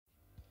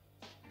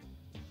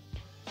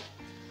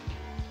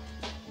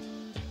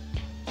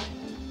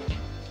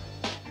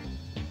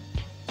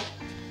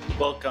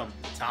Welcome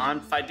to On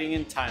Fighting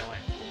in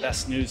Thailand,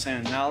 best news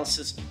and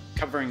analysis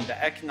covering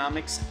the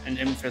economics and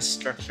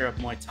infrastructure of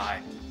Muay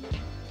Thai.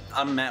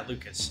 I'm Matt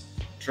Lucas,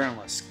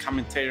 journalist,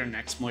 commentator, and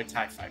ex-Muay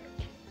Thai fighter.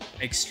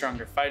 Make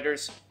stronger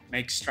fighters,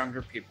 make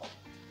stronger people.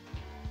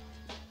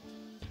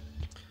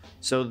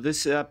 So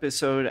this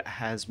episode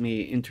has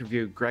me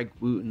interview Greg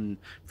Wooton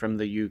from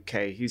the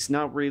UK. He's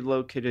now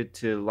relocated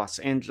to Los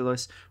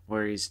Angeles,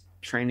 where he's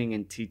training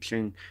and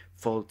teaching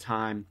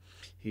full-time.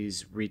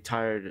 He's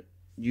retired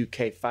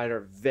UK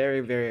fighter,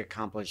 very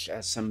accomplished,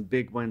 has some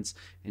big wins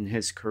in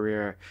his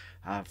career.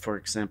 For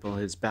example,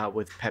 his bout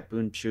with Pet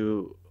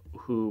Bunchu,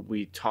 who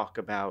we talk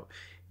about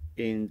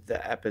in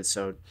the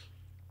episode.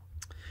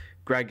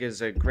 Greg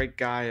is a great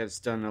guy, has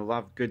done a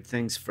lot of good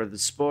things for the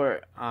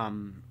sport.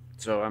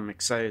 So I'm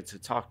excited to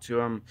talk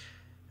to him.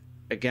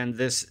 Again,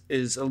 this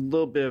is a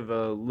little bit of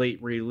a late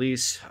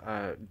release.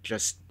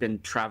 Just been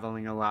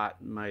traveling a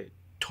lot. My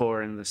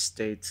tour in the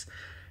States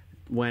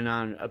went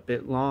on a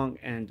bit long,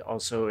 and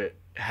also it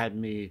had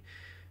me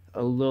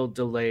a little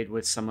delayed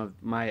with some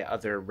of my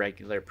other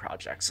regular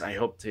projects. I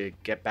hope to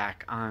get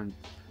back on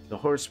the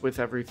horse with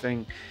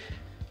everything.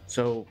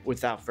 So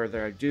without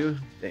further ado,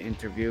 the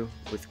interview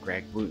with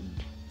Greg Wooton.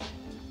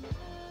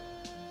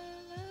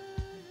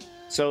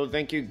 So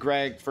thank you,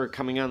 Greg, for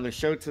coming on the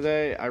show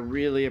today. I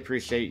really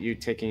appreciate you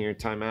taking your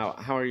time out.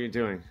 How are you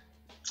doing?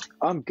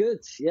 I'm good.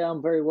 Yeah,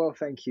 I'm very well,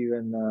 thank you.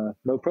 And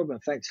no problem.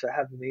 Thanks for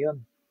having me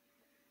on.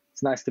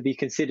 It's nice to be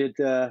considered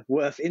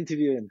worth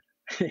interviewing.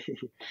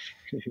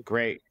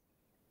 Great.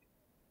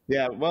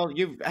 Yeah, well,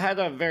 you've had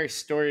a very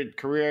storied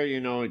career. You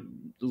know,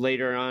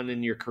 later on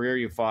in your career,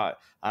 you fought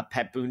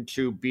Pet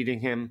Bunchu, beating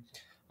him.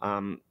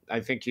 I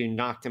think you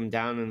knocked him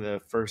down in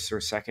the first or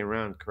second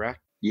round,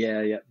 correct?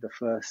 Yeah, the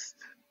first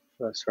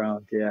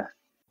round, yeah.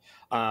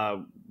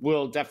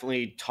 We'll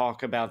definitely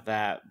talk about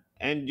that.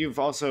 And you've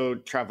also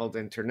traveled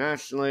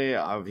internationally.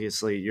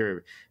 Obviously,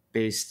 you're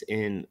based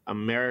in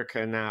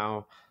America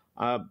now.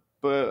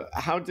 But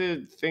how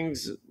did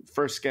things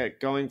first get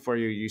going for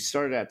you? You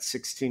started at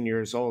 16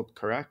 years old,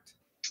 correct?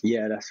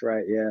 Yeah, that's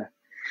right, yeah.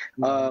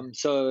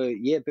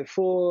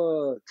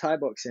 Before Thai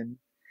boxing,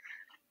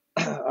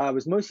 I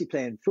was mostly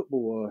playing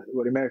football, or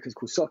what Americans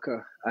call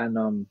soccer.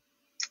 And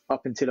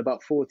up until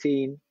about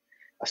 14,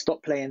 I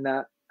stopped playing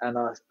that. And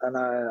I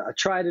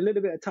tried a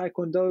little bit of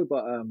Taekwondo,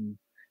 but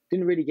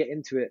didn't really get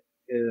into it.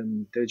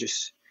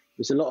 There's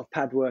a lot of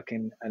pad work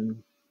and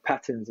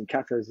patterns and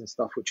katas and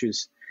stuff, which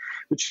was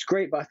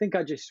great, but I think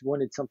I just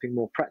wanted something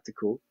more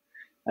practical.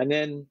 And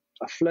then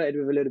I flirted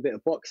with a little bit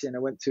of boxing. I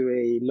went to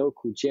a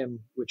local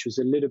gym, which was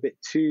a little bit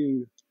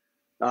too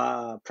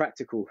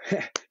practical.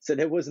 So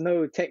there was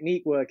no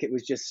technique work. It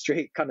was just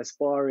straight kind of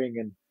sparring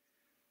and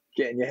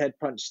getting your head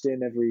punched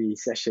in every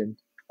session.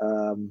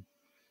 So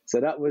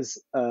that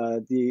was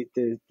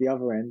the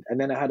other end.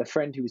 And then I had a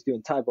friend who was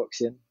doing Thai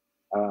boxing.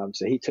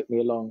 So he took me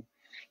along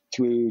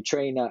to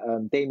train at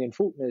Damien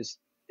Faulkner's.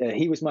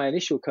 He was my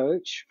initial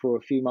coach for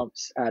a few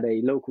months at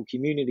a local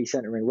community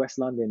centre in West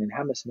London in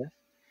Hammersmith.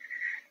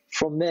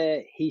 From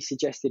there, he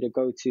suggested I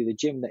go to the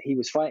gym that he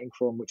was fighting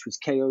from, which was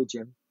KO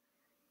Gym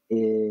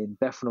in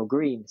Bethnal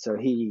Green. So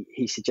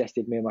he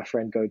suggested me and my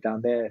friend go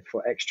down there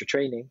for extra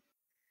training.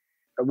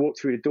 I walked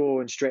through the door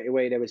and straight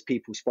away there was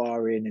people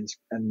sparring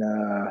and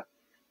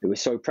it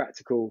was so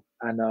practical.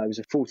 And it was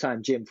a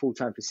full-time gym,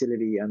 full-time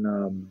facility. And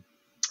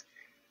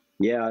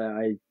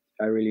I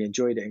really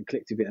enjoyed it and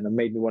clicked with it, and it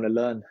made me want to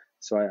learn.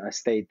 So I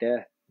stayed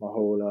there my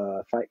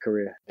whole fight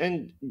career.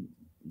 And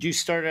you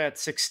started at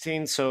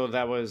 16, so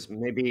that was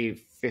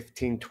maybe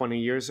 15, 20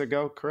 years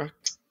ago,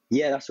 correct?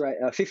 Yeah, that's right.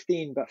 About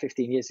 15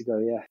 years ago,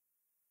 yeah.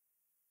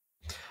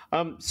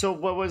 So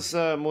what was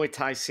Muay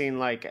Thai scene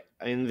like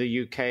in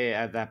the UK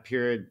at that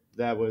period?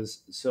 That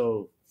was,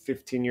 so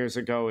 15 years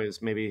ago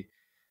is maybe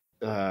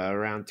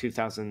around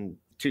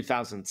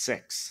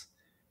 2006,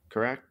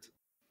 correct?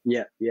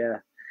 Yeah.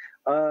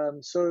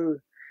 So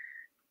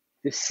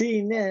the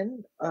scene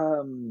then,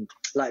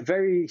 like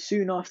very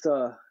soon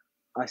after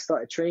I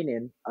started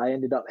training, I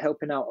ended up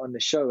helping out on the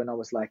show, and I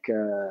was like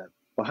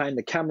behind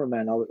the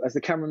cameraman. As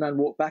the cameraman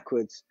walked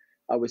backwards,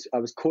 I was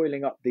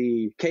coiling up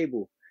the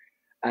cable,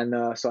 and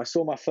so I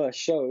saw my first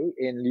show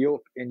in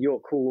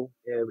York Hall,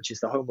 which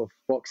is the home of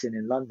boxing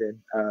in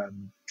London,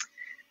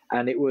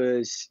 and it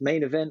was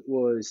main event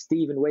was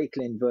Stephen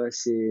Wakelin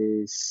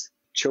versus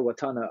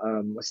Chowatana.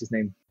 What's his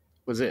name?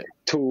 Was it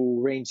tall,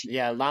 rangy?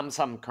 Yeah, Lam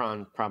Sam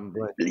Kran,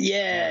 probably.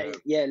 Yeah,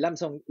 Lam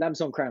Song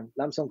Kram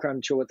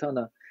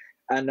Chowatana,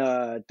 and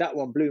that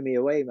one blew me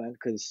away, man.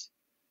 Because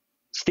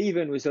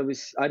Stephen was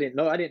obviously I didn't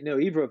know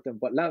either of them,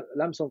 but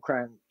Lam Song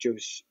Kram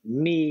just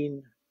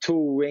mean,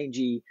 tall,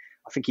 rangy.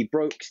 I think he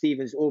broke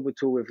Stephen's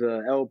orbital with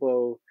an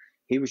elbow.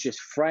 He was just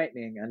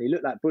frightening, and he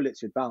looked like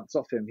bullets would bounce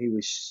off him. He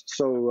was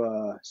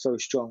so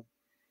strong.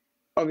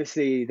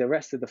 Obviously, the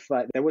rest of the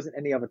fight, there wasn't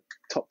any other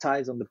top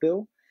ties on the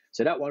bill.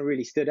 So that one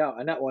really stood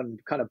out, and that one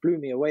kind of blew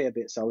me away a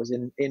bit. So I was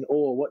in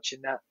awe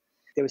watching that.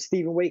 There was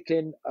Stephen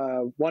Wakelin.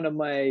 One of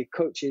my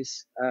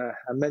coaches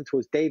and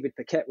mentors, David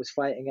Paquette, was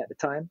fighting at the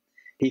time.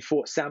 He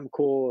fought Sam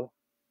Kaur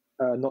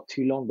not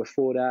too long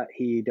before that.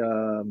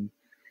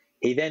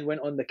 He then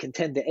went on the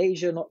Contender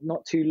Asia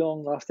not too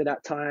long after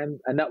that time,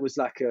 and that was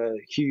like a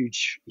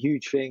huge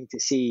thing to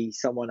see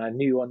someone I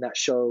knew on that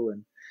show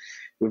and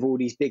with all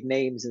these big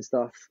names and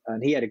stuff.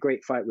 And he had a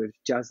great fight with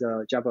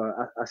Jabbar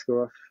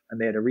Askarov,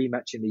 and they had a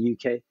rematch in the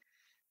UK.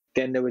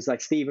 Then there was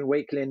like Stephen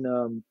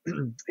Wakelin.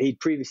 He'd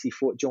previously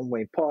fought John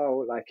Wayne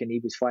Parr, and he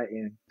was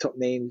fighting top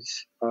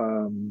names.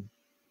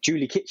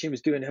 Julie Kitchen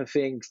was doing her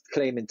thing,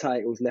 claiming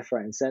titles left,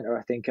 right, and center,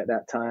 I think, at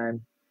that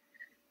time.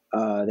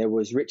 There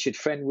was Richard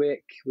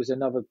Fenwick, was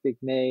another big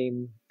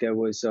name. There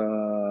was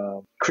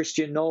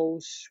Christian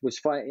Knowles was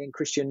fighting.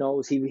 Christian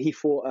Knowles, he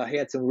fought. He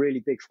had some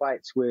really big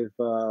fights with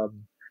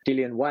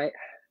Dillian White.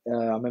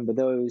 I remember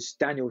those.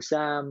 Daniel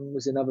Sam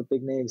was another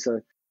big name.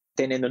 So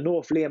then in the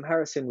North, Liam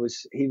Harrison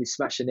was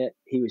smashing it.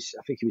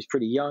 I think he was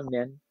pretty young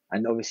then,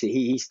 and obviously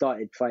he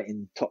started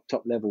fighting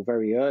top level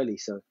very early.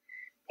 So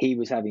he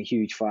was having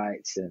huge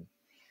fights, and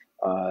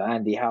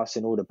Andy House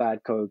and all the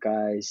Badco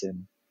guys,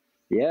 and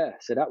yeah,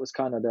 so that was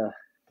kind of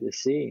the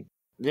scene.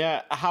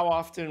 Yeah, how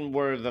often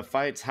were the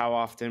fights? How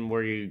often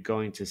were you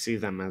going to see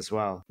them as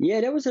well?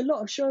 Yeah, there was a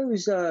lot of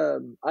shows.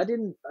 I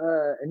didn't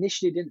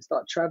initially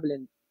start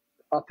traveling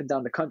up and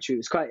down the country.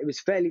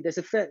 There's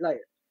a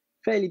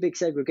fairly big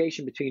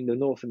segregation between the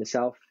North and the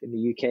South in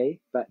the UK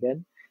back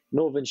then.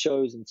 Northern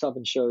shows and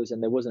Southern shows,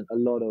 and there wasn't a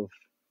lot of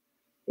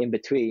in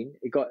between.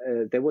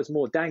 There was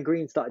more. Dan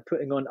Green started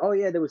putting on. Oh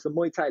yeah, there was the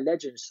Muay Thai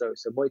Legends show.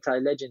 So Muay Thai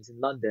Legends in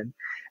London,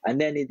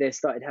 and then they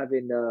started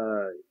having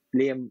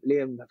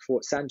Liam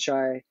fought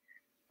Sanchai,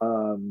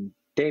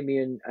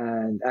 Damien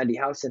and Andy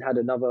Housen had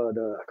another.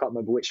 I can't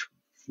remember which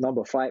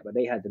number fight, but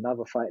they had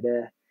another fight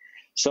there.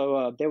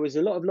 So there was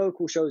a lot of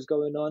local shows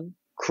going on.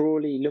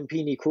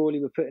 Lumpini Crawley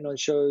were putting on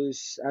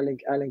shows.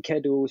 Alan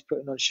Kedel was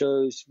putting on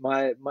shows.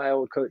 My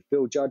old coach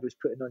Bill Judd was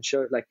putting on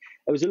shows. Like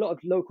there was a lot of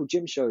local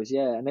gym shows,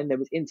 yeah. And then there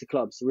was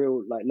interclubs,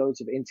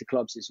 loads of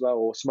interclubs as well,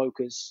 or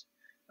smokers,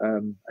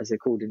 as they're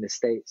called in the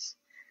States.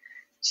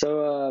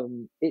 So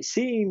it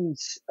seemed,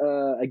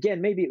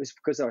 again, maybe it was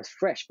because I was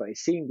fresh, but it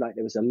seemed like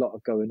there was a lot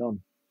of going on.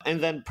 And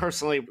then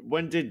personally,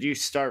 when did you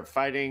start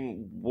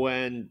fighting?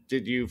 When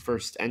did you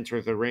first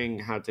enter the ring?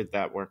 How did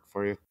that work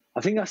for you? I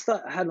think I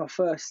had my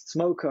first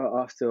smoker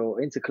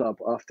interclub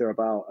after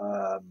about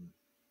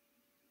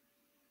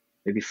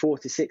maybe 4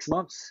 to 6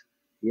 months.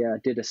 Yeah, I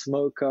did a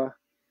smoker,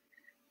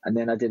 and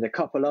then I did a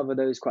couple of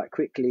those quite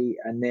quickly,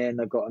 and then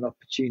I got an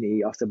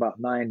opportunity after about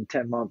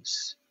 9-10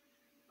 months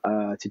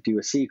to do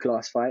a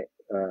C-class fight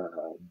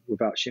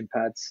without shin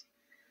pads.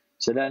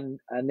 So then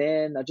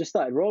I just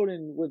started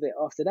rolling with it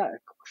after that,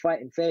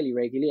 fighting fairly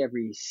regularly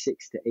every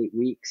 6 to 8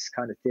 weeks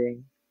kind of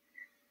thing.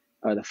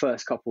 The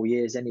first couple of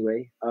years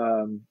anyway.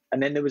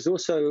 And then there was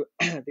also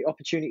the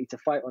opportunity to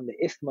fight on the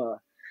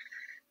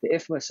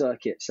IFMA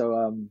circuit. So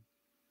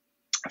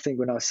I think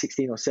when I was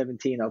 16 or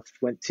 17, I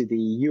went to the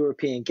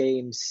European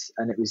Games,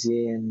 and it was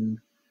in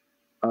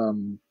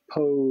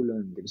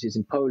Poland. It was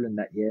in Poland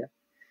that year.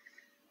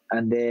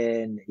 And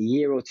then a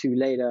year or two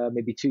later,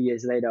 maybe 2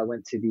 years later, I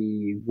went to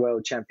the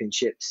World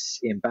Championships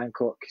in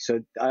Bangkok.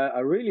 So I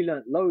really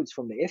learned loads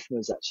from the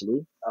IFMAs,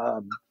 actually.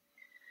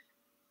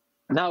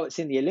 Now it's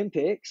in the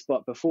Olympics,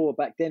 but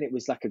back then, it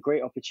was like a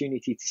great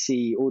opportunity to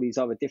see all these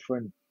other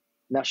different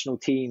national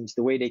teams,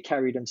 the way they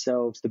carry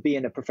themselves, to be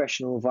in a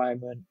professional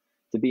environment,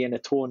 to be in a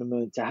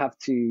tournament, to have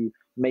to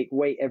make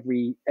weight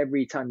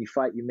every time you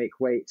fight, you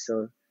make weight.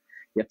 So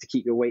you have to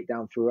keep your weight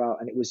down throughout.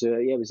 And it was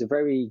a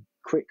very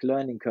quick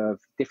learning curve,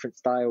 different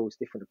styles,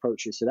 different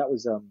approaches. So that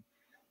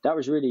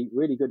was really,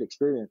 really good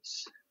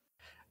experience.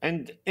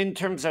 And in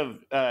terms of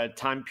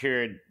time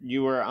period,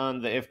 you were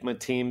on the IFMA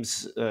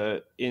teams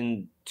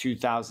in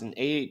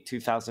 2008,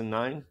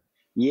 2009?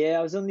 Yeah,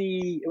 I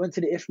went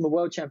to the IFMA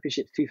World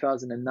Championships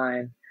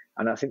 2009,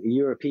 and I think the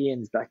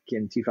Europeans back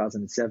in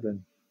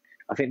 2007.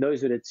 I think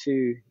those were the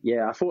two.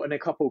 Yeah, I fought in a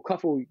couple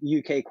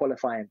UK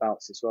qualifying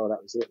bouts as well.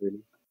 That was it,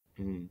 really.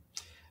 Mm-hmm.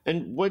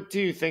 And what do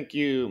you think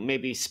you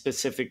maybe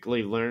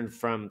specifically learned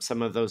from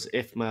some of those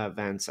IFMA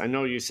events? I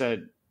know you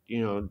said,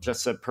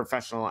 just a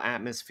professional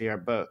atmosphere,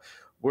 but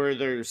were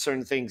there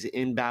certain things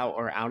in bout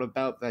or out of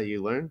bout that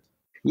you learned?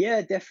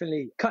 Yeah,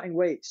 definitely. Cutting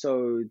weight.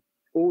 So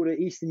all the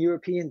Eastern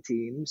European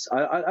teams,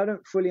 I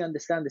don't fully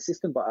understand the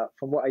system, but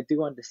from what I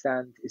do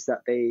understand is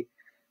that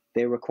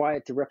they're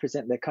required to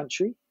represent their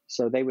country.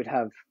 So they would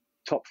have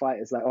top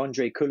fighters like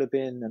Andrei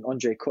Kulibin and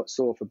Andrei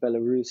Kotsov for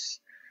Belarus,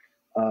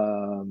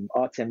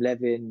 Artem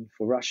Levin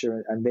for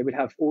Russia, and they would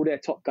have all their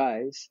top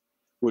guys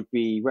would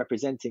be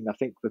representing, I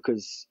think,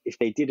 because if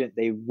they didn't,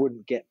 they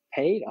wouldn't get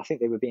paid. I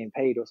think they were being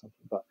paid or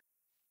something, but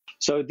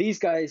so these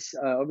guys,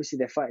 obviously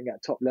they're fighting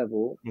at top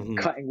level,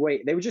 cutting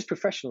weight. They were just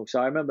professional. So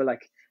I remember,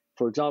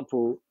 for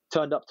example,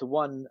 turned up to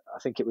one, I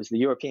think it was the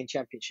European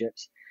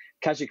Championships.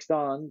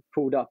 Kazakhstan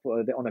pulled up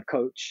on a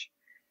coach,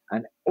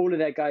 and all of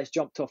their guys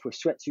jumped off with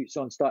sweatsuits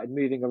on, started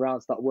moving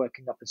around, started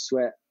working up a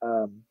sweat.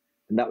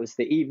 And that was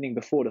the evening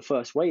before the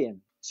first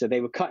weigh-in. So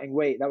they were cutting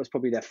weight. That was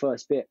probably their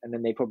first bit. And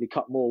then they probably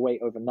cut more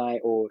weight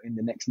overnight or in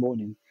the next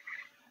morning.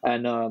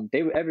 And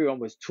everyone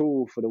was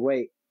tall for the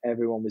weight.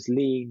 everyone was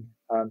lean.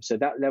 So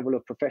that level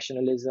of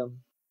professionalism,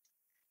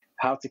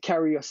 how to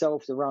carry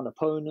yourselves around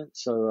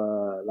opponents. So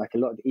like a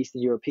lot of the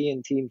Eastern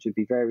European teams would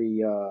be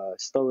very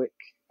stoic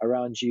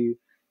around you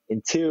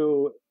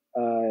until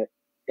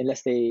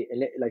unless they,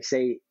 like,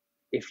 say,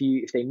 if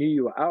they knew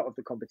you were out of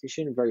the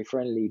competition, very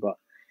friendly. But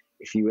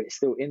if you were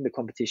still in the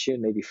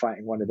competition, maybe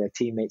fighting one of their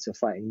teammates or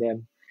fighting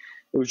them,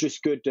 it was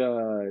just good,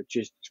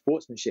 just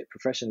sportsmanship,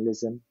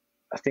 professionalism.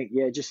 I think,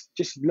 yeah, just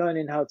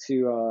learning how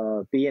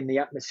to be in the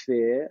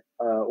atmosphere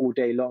all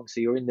day long. So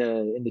you're in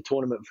the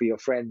tournament for your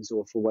friends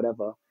or for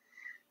whatever,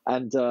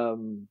 and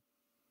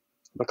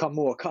become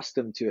more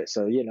accustomed to it.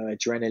 So,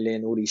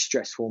 adrenaline, all these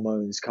stress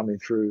hormones coming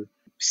through,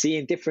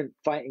 seeing different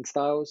fighting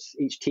styles.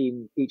 Each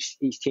team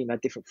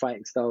had different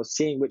fighting styles,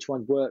 seeing which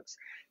one works,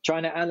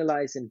 trying to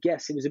analyze and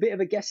guess. It was a bit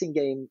of a guessing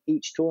game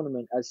each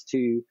tournament as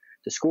to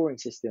the scoring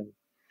system.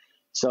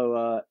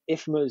 So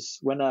IFMAs,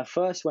 when I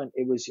first went,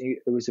 it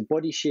was a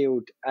body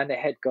shield and a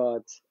head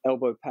guard,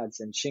 elbow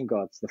pads and shin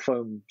guards, the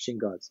foam shin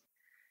guards.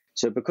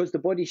 So because the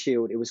body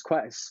shield, it was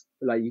quite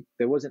you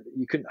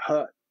couldn't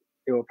hurt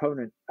your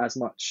opponent as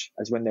much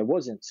as when there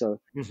wasn't. So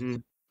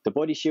the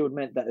body shield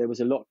meant that there was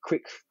a lot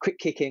quick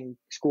kicking,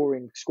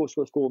 scoring,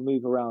 score,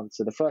 move around.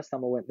 So the first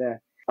time I went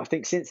there, I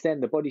think since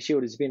then the body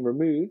shield has been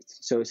removed,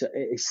 so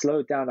it's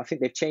slowed down. I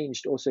think they've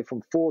changed also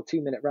from 4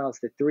 2-minute rounds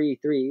to 3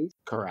 3s.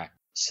 Correct.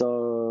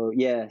 So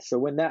so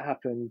when that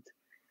happened,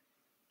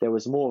 there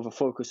was more of a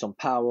focus on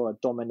power,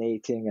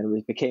 dominating, and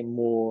it became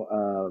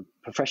more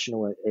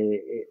professional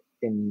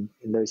in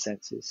those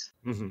senses.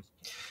 And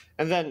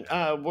then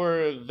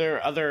were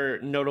there other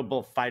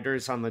notable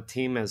fighters on the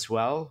team as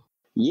well?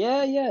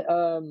 Yeah.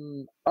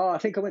 I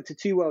think I went to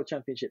 2 world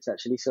championships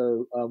actually.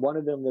 So one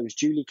of them, there was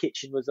Julie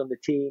Kitchen was on the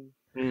team.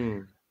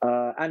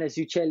 Anna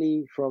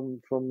Zucchelli from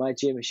my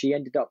gym. She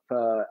ended up,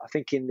 I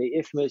think, in the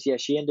IFMAs. Yeah,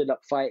 she ended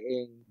up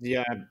fighting.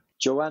 Yeah.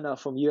 Joanna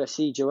from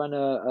UFC.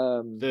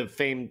 The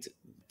famed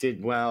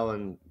did well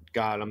and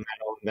got a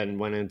medal and then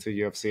went into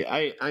UFC.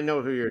 I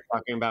know who you're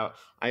talking about.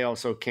 I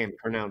also can't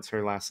pronounce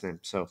her last name,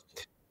 so.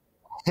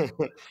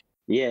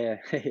 Yeah.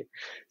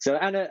 So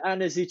Anna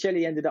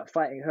Zucchelli ended up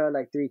fighting her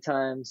like 3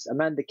 times.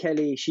 Amanda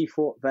Kelly, she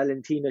fought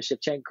Valentina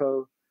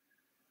Shevchenko.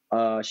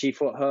 She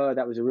fought her.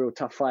 That was a real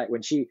tough fight.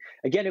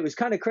 It was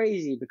kind of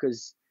crazy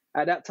because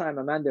at that time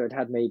Amanda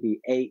had maybe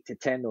 8 to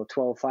 10 or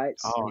 12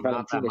 fights. And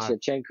Valentina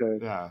Shevchenko.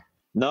 Yeah.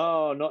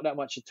 No, not that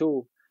much at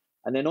all.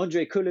 And then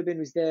Andre Kulibin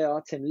was there,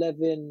 Artem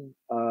Levin.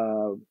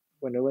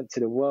 When I went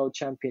to the World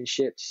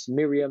Championships,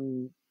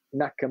 Miriam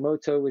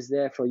Nakamoto was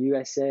there for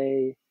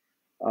USA.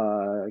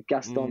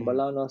 Gaston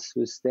Bolanos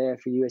was there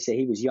for USA.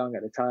 He was young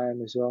at the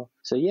time as well.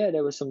 So yeah,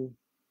 there were some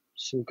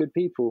good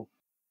people.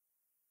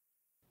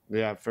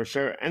 Yeah, for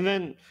sure. And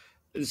then,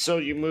 so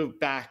you went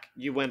back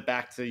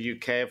to the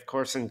UK, of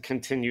course, and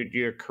continued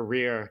your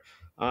career.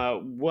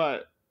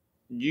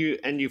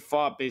 You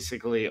fought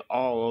basically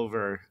all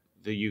over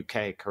the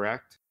UK,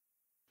 correct?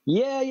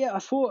 Yeah, I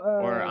fought.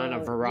 Or on a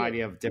variety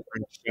of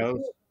different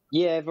shows?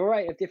 Yeah, a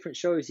variety of different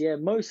shows. Yeah,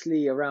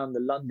 mostly around the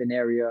London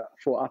area. I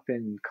fought up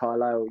in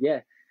Carlisle.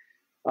 Yeah,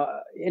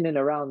 in and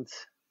around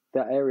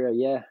that area.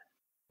 Yeah.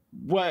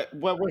 What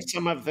were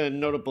some of the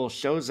notable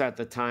shows at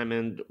the time,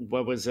 and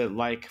what was it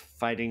like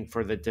fighting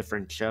for the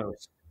different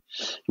shows?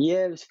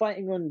 Yeah, I was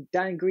fighting on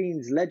Dan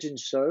Green's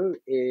Legends show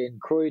in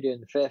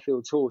Croydon,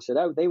 Fairfield Hall.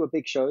 So they were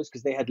big shows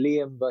because they had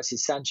Liam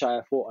versus Sanchai.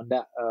 I fought on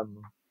that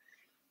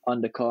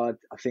undercard.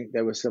 I think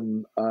there was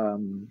some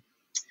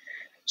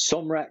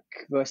Somrak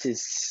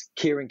versus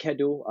Kieran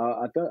Kedal.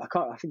 I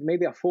think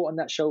maybe I fought on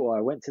that show or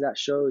I went to that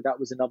show. That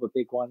was another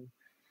big one.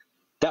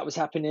 That was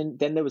happening.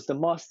 Then there was the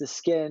Master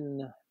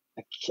Skin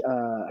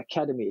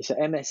Academy. So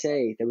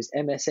MSA. There was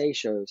MSA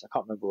shows. I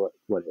can't remember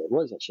what it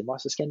was actually.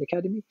 Master Skin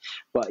Academy.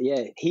 But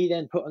yeah, he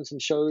then put on some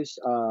shows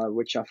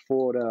which I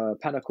fought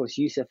Panakos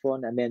Youssef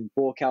on, and then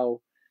Borkal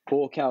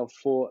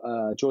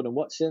fought Jordan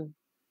Watson.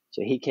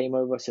 So he came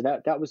over. So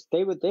that was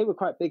they were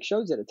quite big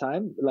shows at the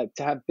time, like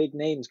to have big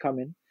names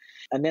coming.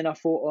 And then I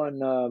fought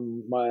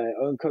on my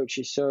own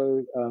coach's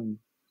show,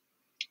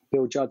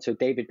 Bill Judd. So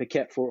David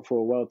Paquette fought for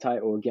a world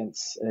title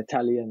against an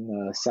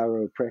Italian,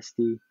 Saro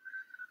Presti.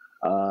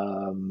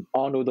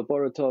 Arnold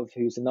Oborotov,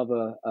 who's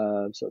another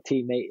sort of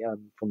teammate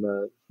from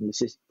the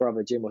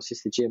brother gym or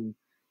sister gym,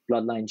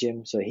 Bloodline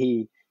gym. So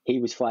he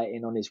was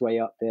fighting on his way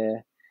up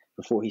there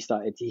before he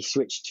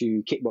switched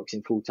to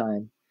kickboxing full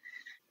time.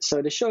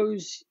 So the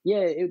shows,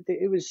 yeah,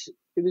 it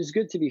was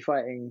good to be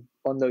fighting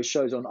on those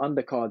shows on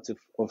undercards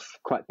of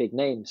quite big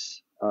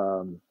names.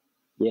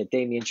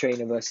 Damian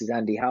Traynor versus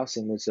Andy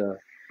Howson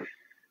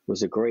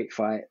was a great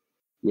fight.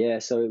 Yeah,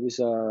 so it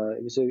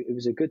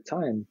was a good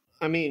time.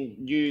 I mean,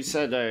 you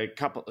said a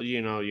couple,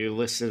 you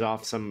listed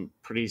off some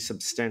pretty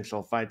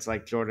substantial fights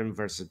like Jordan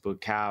versus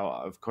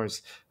Bukau. Of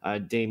course,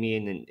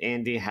 Damian and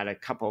Andy had a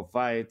couple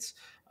fights.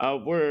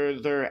 Were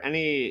there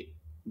any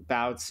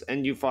bouts?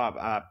 And you fought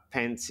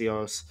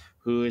Pancios,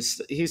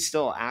 he's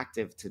still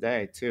active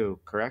today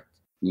too,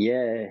 correct?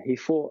 Yeah, he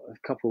fought a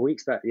couple of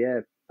weeks back. Yeah,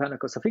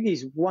 Panicos. I think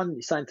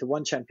he signed to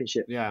one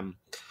championship. Yeah.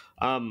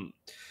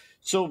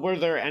 So, were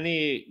there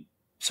any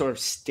sort of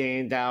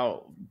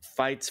standout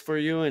fights for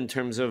you in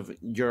terms of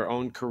your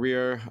own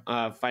career,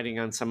 fighting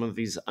on some of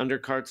these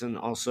undercards and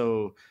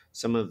also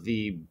some of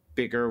the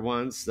bigger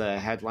ones, the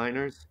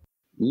headliners?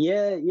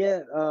 Yeah,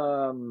 yeah.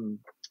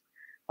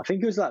 I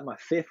think it was like my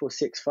fifth or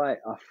sixth fight.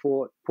 I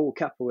fought Paul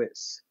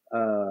Kapowitz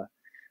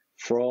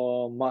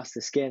from Master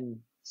Skin's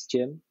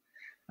gym,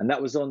 and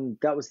that was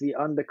the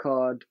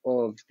undercard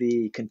of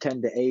the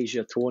Contender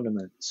Asia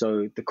tournament.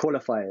 So the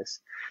qualifiers.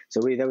 So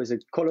there was a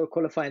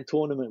qualifying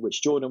tournament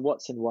which Jordan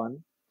Watson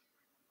won.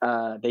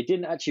 They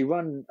didn't actually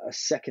run a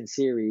second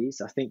series.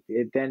 I think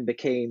it then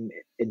became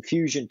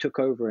Infusion took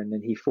over, and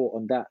then he fought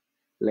on that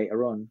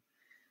later on.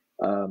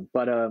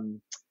 But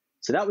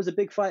so that was a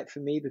big fight for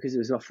me because it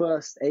was my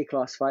first A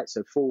class fight,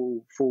 so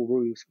full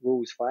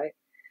rules fight.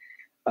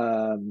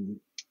 Paul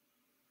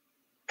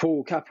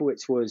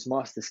Kapowitz was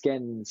Master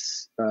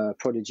Sken's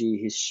prodigy,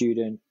 his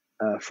student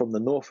from the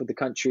north of the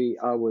country.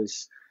 I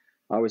was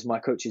my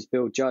coach's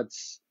Bill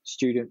Judd's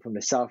student from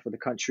the south of the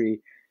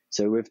country.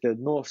 So with the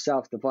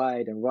north-south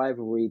divide and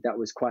rivalry, that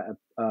was quite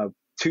a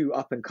two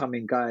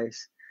up-and-coming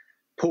guys.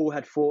 Paul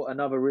had fought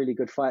another really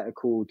good fighter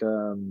called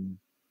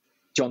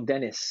John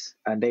Dennis,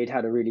 and they'd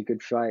had a really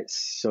good fight.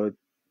 So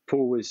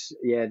Paul was,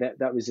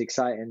 that was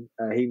exciting.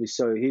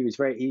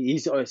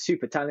 He's a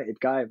super talented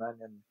guy, man.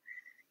 And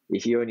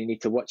if you only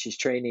need to watch his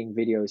training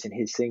videos and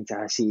his thing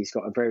to see, he's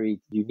got a very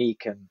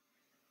unique and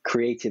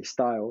creative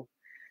style.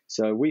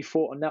 So we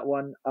fought on that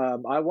one.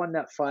 I won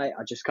that fight.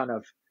 I just kind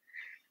of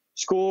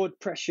scored,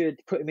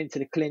 pressured, put him into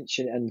the clinch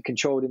and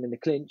controlled him in the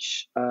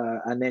clinch.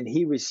 And then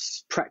he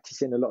was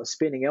practicing a lot of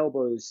spinning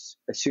elbows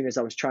as soon as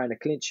I was trying to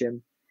clinch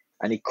him.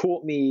 And he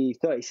caught me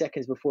 30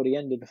 seconds before the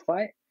end of the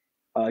fight,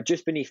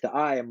 just beneath the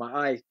eye, and my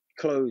eye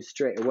closed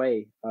straight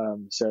away.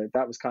 So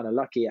that was kind of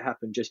lucky. It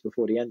happened just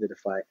before the end of the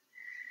fight.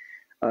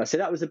 So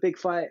that was a big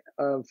fight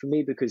for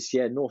me because,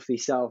 North v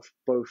South,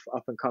 both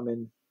up and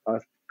coming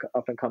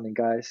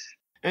guys.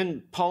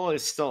 And Paul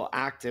is still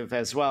active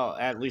as well.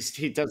 At least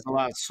he does a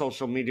lot of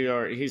social media,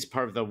 or he's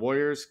part of the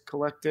Warriors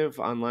Collective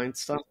online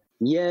stuff.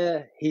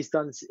 Yeah, he's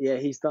done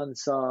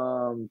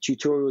some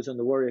tutorials on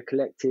the Warrior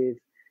Collective.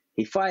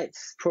 He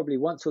fights probably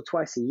once or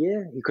twice a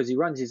year because he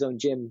runs his own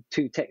gym,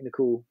 Too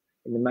Technical,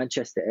 in the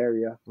Manchester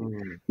area.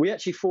 Mm. We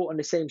actually fought on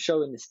the same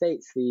show in the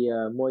States,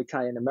 the Muay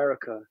Thai in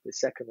America, the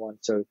second one.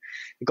 So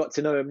I got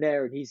to know him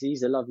there, and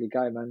he's a lovely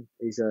guy, man.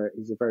 He's a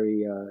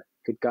very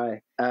good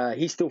guy.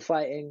 He's still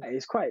fighting.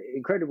 It's quite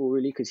incredible,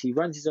 really, because he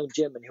runs his own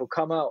gym and he'll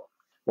come out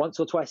once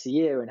or twice a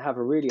year and have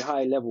a really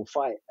high level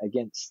fight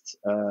against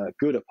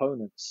good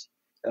opponents.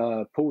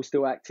 Paul's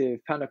still active.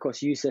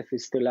 Panakos Youssef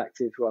is still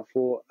active, who I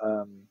fought.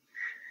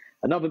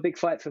 Another big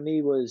fight for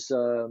me was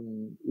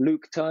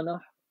Luke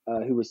Turner,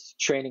 who was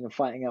training and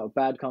fighting out of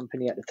Bad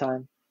Company at the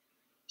time.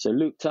 So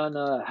Luke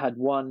Turner had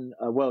won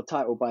a world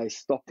title by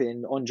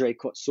stopping Andrei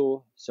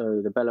Kotsur,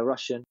 so the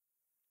Belarusian,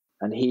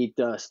 and he'd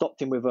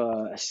stopped him with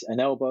an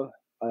elbow.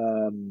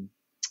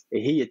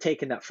 He had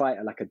taken that fight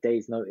at like a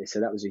day's notice,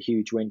 so that was a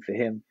huge win for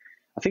him.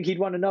 I think he'd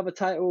won another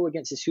title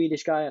against a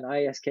Swedish guy, an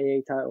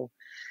ISKA title.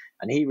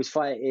 And he was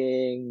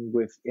fighting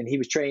and he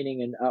was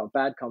training and out of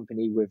Bad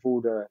Company with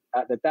all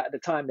at the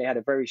time they had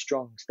a very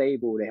strong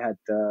stable. They had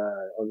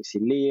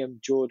obviously Liam,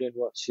 Jordan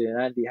Watson,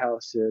 Andy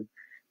Howson.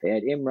 They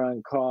had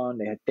Imran Khan.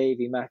 They had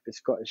Davey Mack, the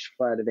Scottish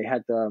fighter. They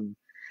had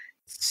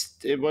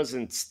it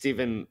wasn't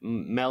Stephen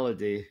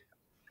Melody.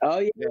 Oh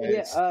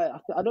yeah.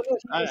 I don't know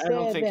if I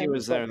don't think he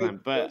was there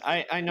then, but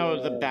I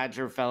know the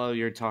Badger fellow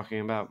you're talking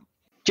about.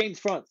 James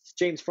France,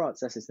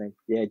 that's his name.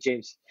 Yeah,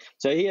 James.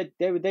 So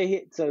they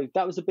hit. So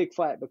that was a big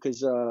fight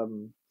because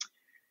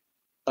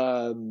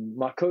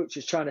my coach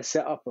was trying to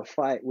set up a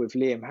fight with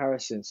Liam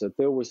Harrison. So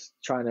Bill was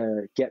trying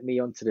to get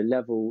me onto the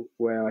level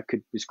where I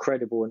was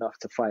credible enough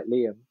to fight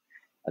Liam.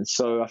 And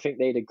so I think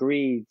they'd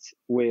agreed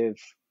with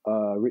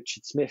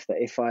Richard Smith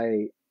that if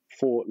I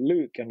fought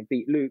Luke and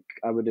beat Luke,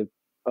 I would have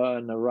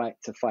earned the right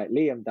to fight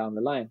Liam down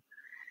the line.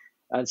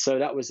 And so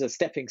that was a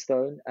stepping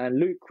stone. And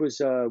Luke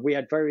we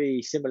had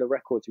very similar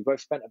records. We both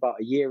spent about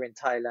a year in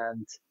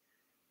Thailand,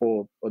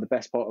 or the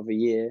best part of a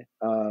year.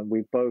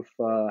 We both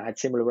had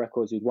similar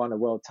records. We'd won a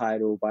world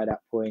title by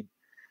that point.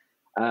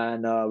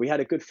 And we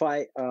had a good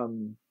fight.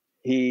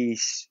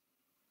 He's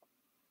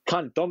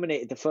kind of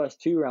dominated the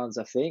first 2 rounds,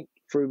 I think.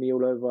 Threw me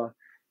all over,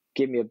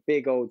 gave me a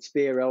big old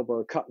spear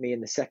elbow, cut me in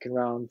the second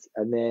round.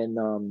 And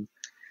then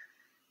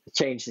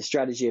changed the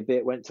strategy a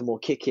bit, went to more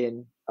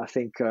kicking. I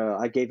think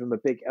I gave him a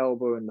big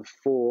elbow in the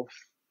fourth.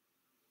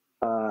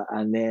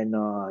 And then,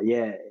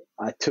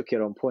 I took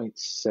it on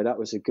points. So that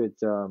was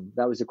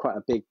quite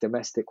a big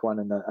domestic one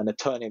and a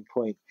turning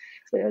point.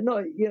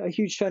 Not a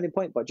huge turning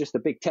point, but just a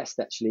big test,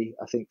 actually,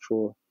 I think,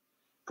 for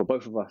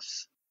both of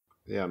us.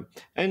 Yeah.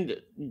 And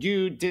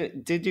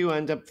did you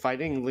end up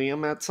fighting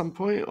Liam at some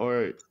point,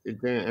 or it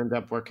didn't end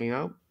up working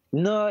out?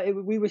 No,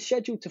 we were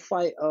scheduled to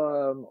fight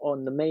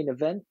on the main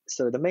event.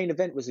 So the main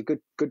event was a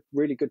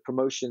really good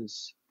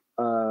promotions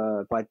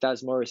by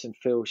Daz Morris and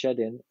Phil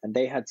Shedden, and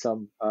they had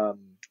some.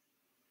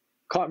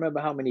 Can't remember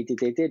how many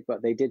they did,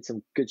 but they did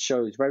some good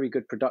shows, very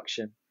good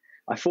production.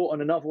 I fought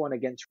on another one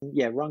against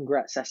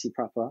Rungrat Sassi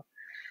Prapa.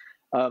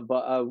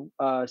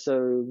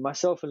 So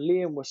myself and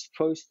Liam were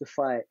supposed to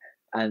fight,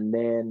 and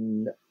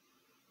then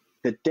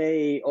the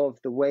day of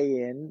the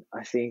weigh-in,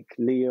 I think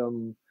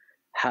Liam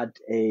had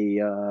a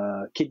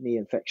kidney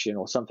infection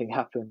or something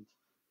happened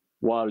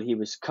while he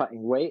was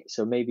cutting weight.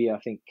 So maybe I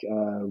think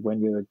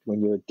when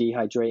you're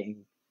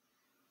dehydrating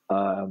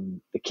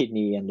the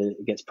kidney and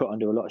it gets put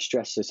under a lot of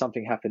stress, so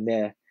something happened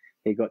there.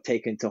 He got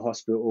taken to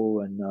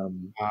hospital, and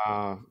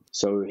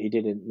so he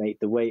didn't make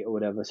the weight or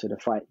whatever. So the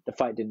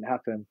fight didn't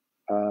happen.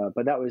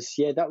 But that was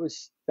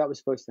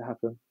supposed to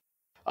happen.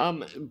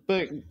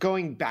 But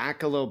going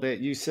back a little bit,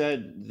 you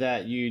said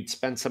that you'd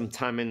spent some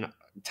time in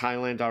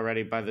Thailand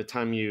already by the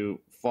time you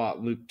fought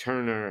Luke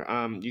Turner.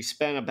 You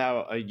spent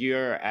about a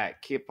year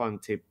at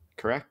Kiapontip,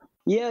 correct?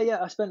 Yeah.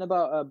 I spent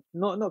about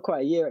not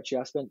quite a year actually.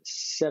 I spent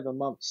 7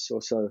 months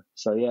or so.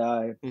 So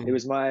yeah, it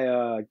was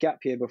my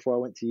gap year before I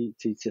went to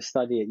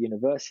study at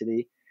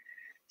university.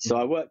 So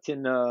I worked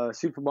in a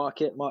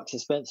supermarket, Marks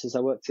and Spencer's.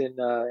 I worked in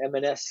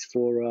M&S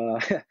for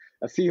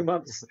a few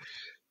months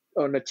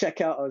on the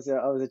checkout. I was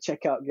a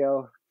checkout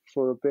girl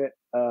for a bit,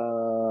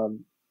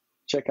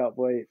 checkout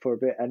boy for a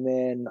bit, and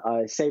then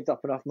I saved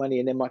up enough money.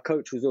 And then my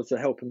coach was also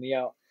helping me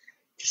out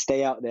to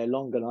stay out there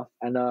long enough.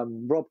 And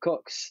Rob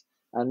Cox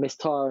and Miss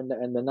Tar and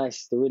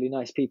the really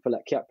nice people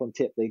at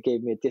Kiapontip, they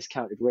gave me a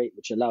discounted rate,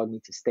 which allowed me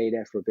to stay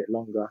there for a bit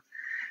longer.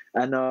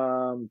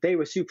 And they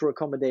were super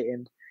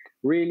accommodating.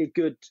 Really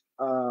good.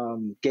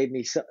 Gave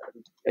me,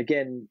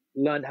 again,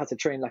 learned how to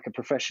train like a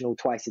professional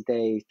twice a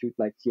day through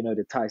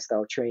the Thai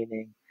style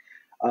training.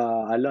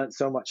 I learned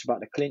so much about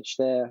the clinch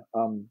there.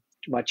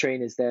 My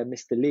trainers there,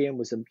 Mr. Liam,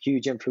 was a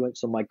huge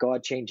influence on my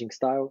guard changing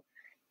style.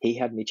 He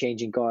had me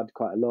changing guard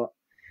quite a lot.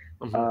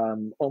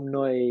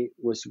 Omnoy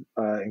was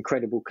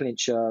incredible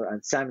clincher,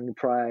 and Samuel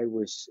Pry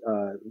was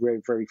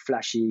very, very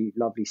flashy,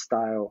 lovely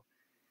style.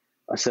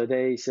 So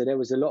there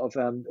was a lot of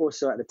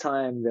also at the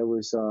time there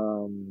was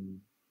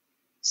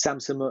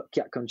Samsamut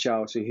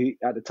Kyatkonchao. So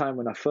at the time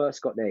when I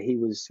first got there, he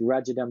was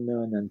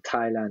Rajadamnern and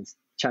Thailand's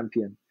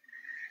champion.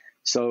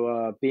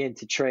 So being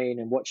to train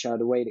and watch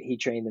the way that he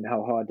trained and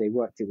how hard they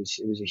worked, it was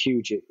a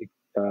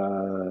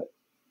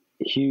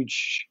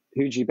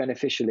hugely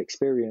beneficial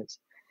experience.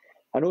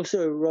 And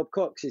also Rob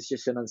Cox is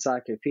just an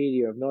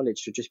encyclopedia of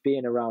knowledge. So just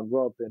being around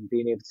Rob and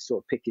being able to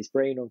sort of pick his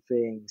brain on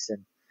things,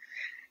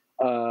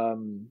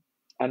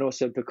 and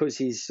also because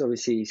he's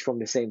from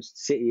the same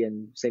city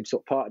and same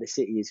sort of part of the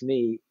city as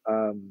me,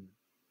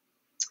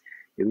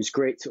 it was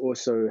great to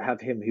also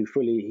have him who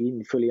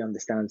fully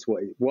understands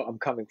what I'm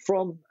coming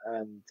from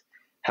and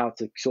how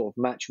to sort of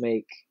match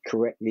make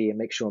correctly and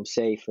make sure I'm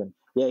safe. And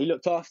yeah, he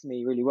looked after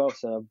me really well.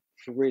 So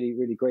I'm really,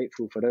 really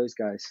grateful for those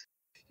guys.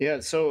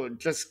 Yeah. So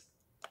just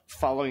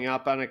following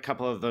up on a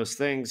couple of those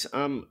things.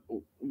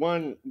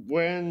 One,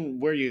 when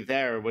were you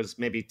there? Was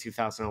maybe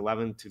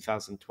 2011,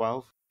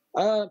 2012?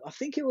 I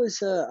think it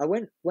was. I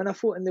went when I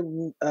fought in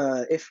the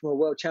IFMA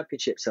World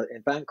Championships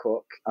in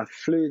Bangkok. I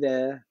flew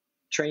there,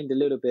 trained a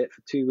little bit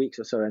for 2 weeks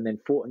or so, and then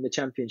fought in the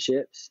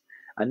championships.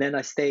 And then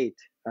I stayed.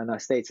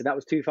 So that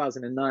was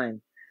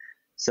 2009.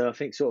 So I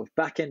think sort of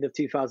back end of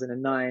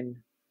 2009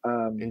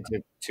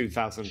 into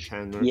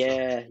 2010.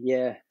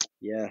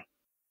 Yeah.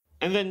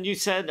 And then you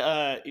said,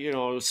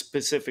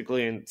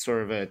 specifically in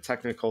sort of a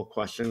technical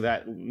question,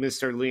 that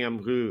Mr.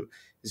 Liam, who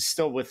is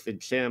still with the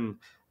gym,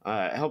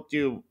 helped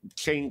you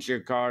change your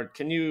guard.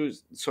 Can you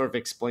sort of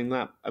explain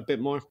that a bit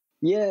more?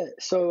 Yeah.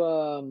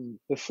 So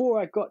before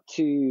I got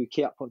to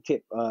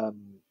Kiapontip,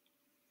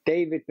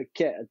 David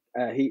Paquette,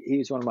 he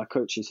was one of my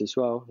coaches as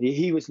well.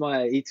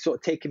 He'd sort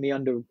of taken me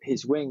under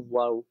his wing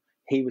while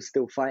he was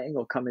still fighting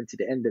or coming to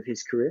the end of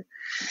his career.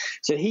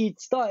 So he'd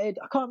started,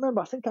 I can't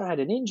remember, I think I had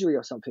an injury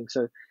or something.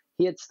 So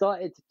he had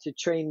started to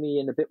train me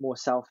in a bit more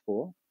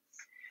southpaw.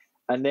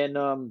 And then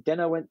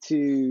I went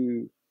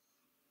to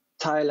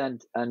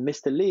Thailand, and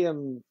Mr.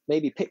 Liam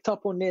maybe picked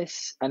up on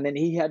this, and then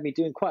he had me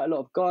doing quite a lot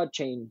of guard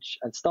change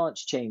and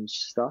stance change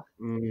stuff.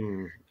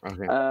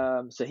 Okay.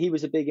 So he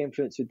was a big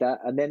influence with that.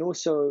 And then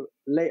also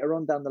later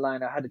on down the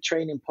line, I had a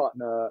training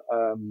partner,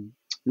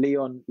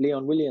 Leon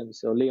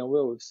Williams or Leon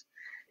Wills.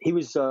 He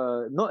was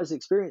not as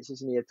experienced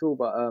as me at all,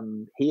 but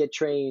he had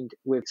trained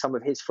with some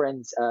of his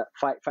friends at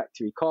Fight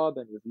Factory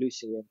Carbon with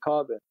Lucy and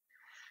Carbon.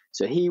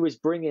 So he was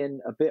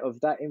bringing a bit of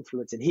that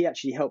influence, and he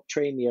actually helped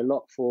train me a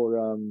lot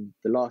for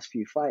the last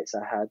few fights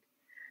I had.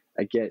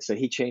 Again, so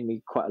he trained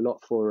me quite a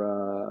lot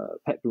for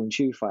Pet Boon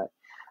Chu fight,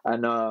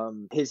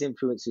 and his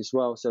influence as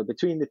well. So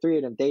between the three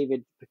of them,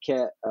 David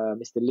Paquette,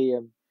 Mr.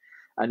 Liam,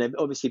 and then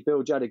obviously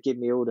Bill Judd gave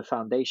me all the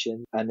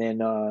foundation, and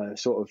then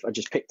sort of I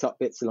just picked up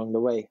bits along the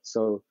way.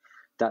 So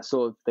that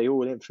sort of they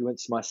all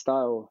influenced my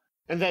style.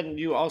 And then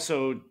you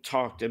also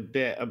talked a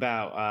bit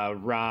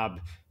about Rob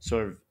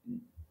sort of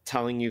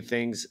telling you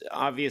things.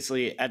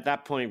 Obviously, at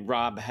that point,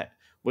 Rob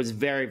was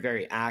very,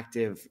 very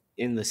active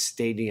in the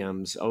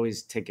stadiums,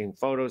 always taking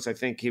photos. I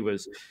think he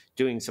was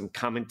doing some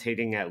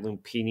commentating at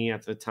Lumpini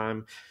at the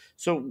time.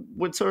 So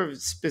what sort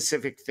of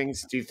specific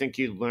things do you think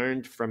you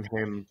learned from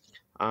him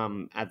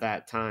at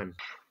that time?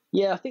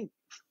 Yeah, I think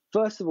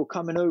first of all,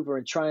 coming over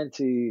and trying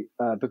to,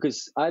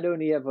 because I'd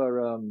only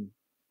ever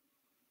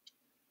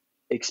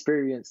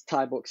experienced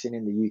Thai boxing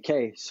in the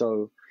UK.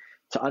 So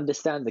to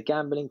understand the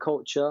gambling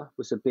culture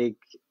was a big,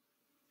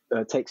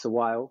 takes a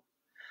while.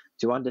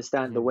 To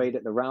understand the way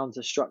that the rounds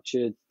are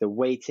structured, the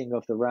weighting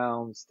of the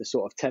rounds, the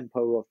sort of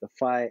tempo of the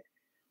fight,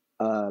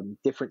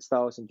 different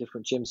styles in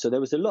different gyms. So there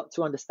was a lot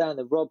to understand,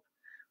 and Rob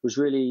was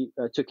really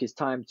took his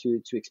time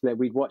to explain.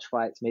 We'd watch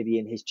fights maybe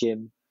in his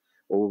gym,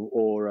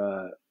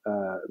 or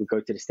we'd go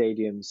to the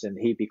stadiums and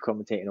he'd be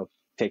commentating or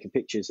taking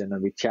pictures, and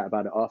then we'd chat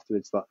about it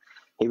afterwards. But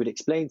he would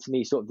explain to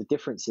me sort of the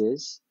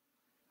differences,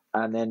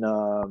 and then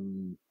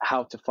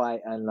how to fight,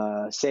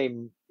 and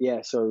same,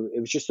 yeah. So it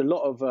was just a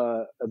lot of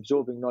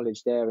absorbing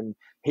knowledge there, and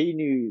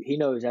he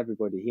knows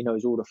everybody. He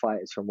knows all the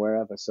fighters from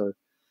wherever. So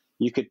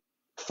you could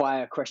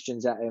fire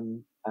questions at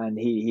him, and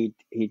he'd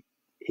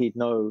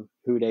know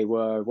who they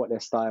were, what their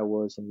style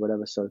was, and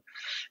whatever. So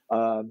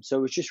so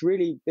it was just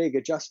really big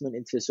adjustment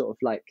into sort of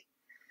like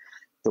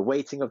the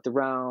weighting of the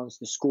rounds,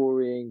 the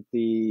scoring,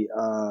 the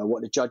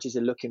what the judges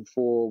are looking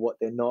for, what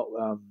they're not,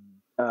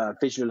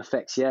 visual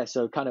effects. Yeah,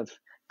 so kind of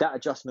that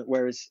adjustment.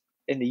 Whereas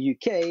in the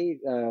UK,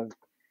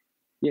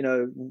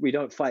 we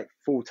don't fight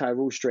full Thai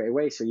rules straight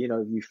away. So you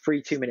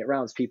 3 2-minute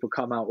rounds, people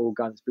come out all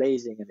guns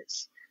blazing, and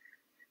it's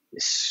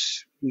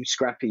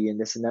scrappy and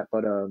this and that.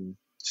 But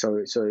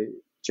so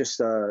just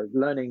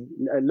learning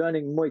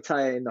Muay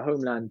Thai in the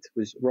homeland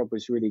Rob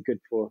was really good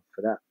for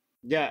that.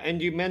 Yeah,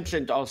 and you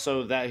mentioned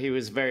also that he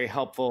was very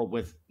helpful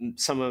with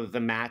some of the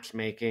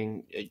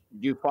matchmaking.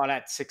 You fought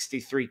at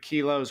 63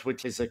 kilos,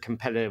 which is a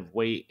competitive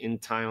weight in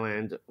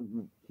Thailand.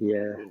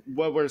 Yeah.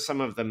 What were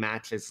some of the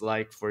matches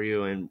like for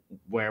you, and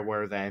where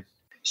were they?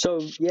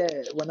 So, yeah,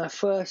 when I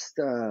first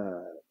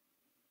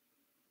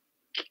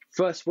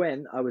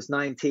went, I was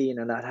 19,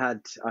 and I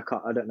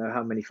don't know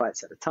how many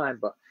fights at the time,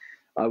 but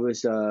I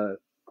was,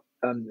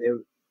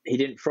 he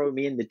didn't throw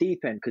me in the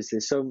deep end because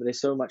there's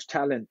so much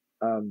talent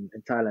in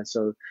Thailand.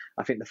 So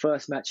I think the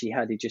first match he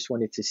just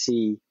wanted to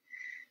see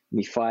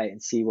me fight and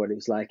see what it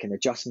was like, and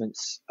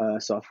adjustments.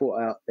 So I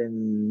fought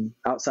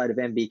outside of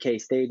MBK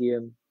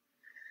Stadium.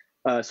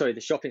 Sorry,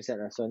 the shopping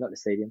center. Sorry, not the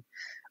stadium.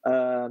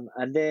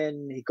 And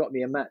then he got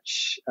me a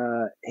match.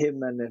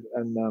 Him and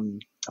I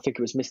think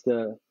it was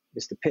Mr.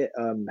 Pitt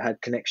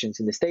had connections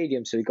in the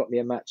stadium, so he got me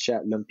a match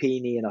at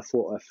Lumpini, and I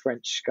fought a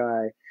French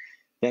guy.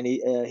 Then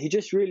he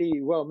just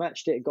really well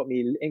matched it. It got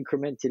me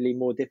incrementally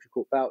more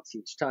difficult bouts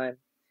each time.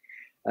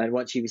 And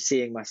once he was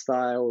seeing my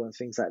style and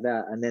things like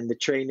that, and then the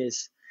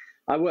trainers,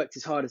 I worked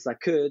as hard as I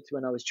could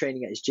when I was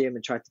training at his gym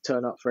and tried to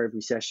turn up for every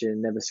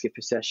session, never skip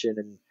a session,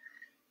 and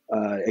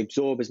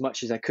absorb as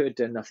much as I could.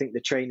 And I think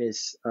the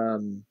trainers,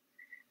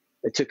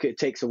 it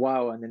takes a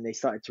while, and then they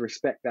started to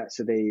respect that.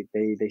 So they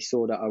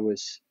saw that I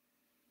was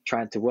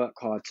trying to work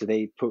hard, so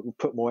they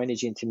put more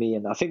energy into me.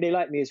 And I think they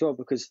liked me as well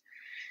because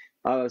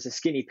I was a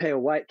skinny, pale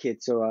white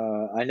kid, so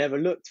I never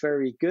looked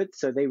very good.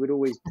 So they would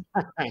always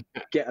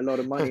get a lot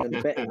of money on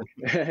the betting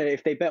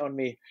if they bet on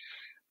me.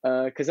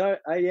 Because I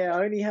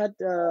only had,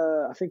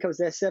 I think I was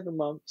there 7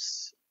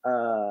 months,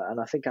 and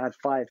I think I had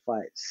 5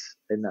 fights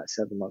in that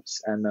 7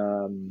 months, and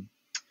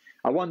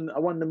I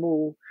won them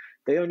all.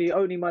 They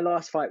only my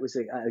last fight was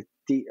at a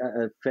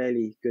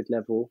fairly good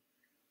level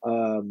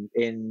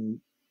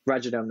in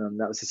Rajanamnam.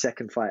 That was the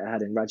second fight I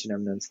had in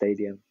Rajanamnam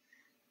Stadium.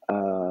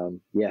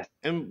 Yeah.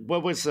 And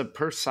what was the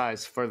purse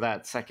size for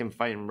that second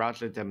fight in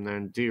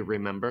Rajadamnern? Do you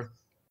remember?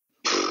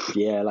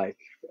 Yeah, like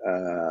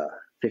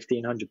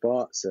 1,500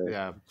 baht. So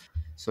yeah,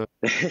 so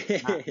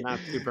not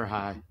super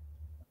high.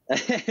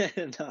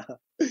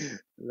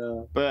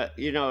 No. But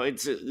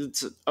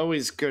it's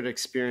always good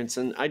experience,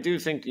 and I do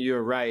think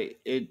you're right.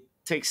 It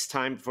takes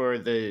time for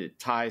the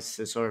Thais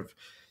to sort of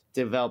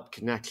develop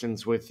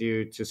connections with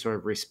you, to sort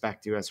of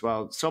respect you as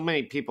well. So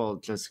many people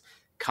just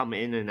come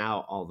in and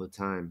out all the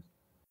time.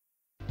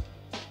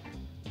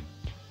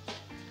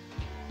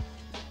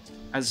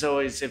 As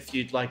always, if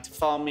you'd like to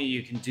follow me,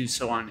 you can do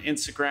so on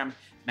Instagram,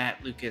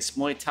 Matt Lucas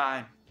Muay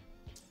Thai.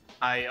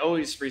 I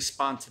always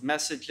respond to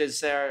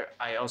messages there.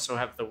 I also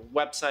have the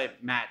website,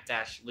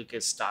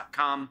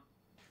 matt-lucas.com,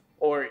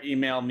 or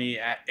email me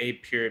at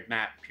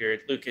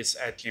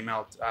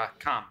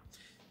a.matt.lucas@gmail.com.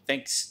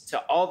 Thanks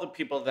to all the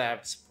people that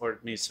have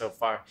supported me so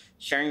far,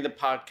 sharing the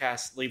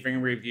podcast,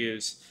 leaving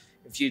reviews.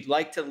 If you'd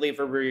like to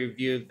leave a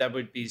review, that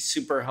would be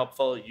super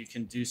helpful. You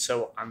can do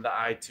so on the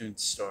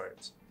iTunes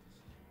stores.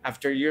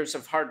 After years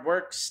of hard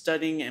work,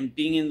 studying, and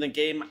being in the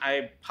game,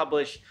 I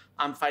published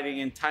On Fighting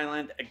in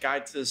Thailand, a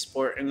guide to the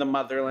sport in the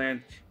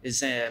motherland.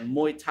 Is a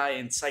Muay Thai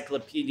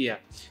encyclopedia.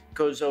 It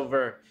goes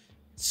over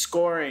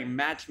scoring,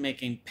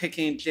 matchmaking,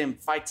 picking gym,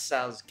 fight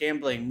styles,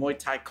 gambling, Muay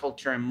Thai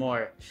culture, and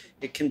more.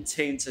 It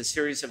contains a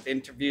series of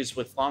interviews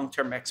with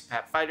long-term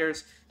expat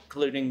fighters,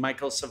 including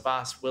Michael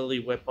Savas, Willie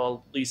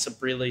Whipple, Lisa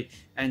Brealey,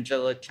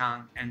 Angela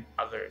Chang, and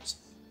others.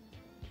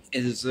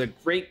 It is a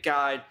great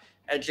guide,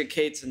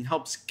 educates and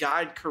helps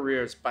guide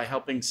careers by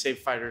helping save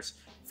fighters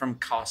from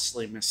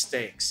costly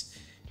mistakes.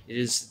 It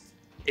is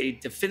a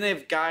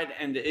definitive guide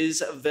and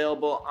is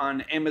available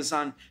on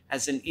Amazon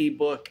as an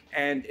ebook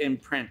and in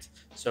print.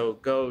 So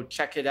go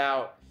check it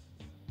out.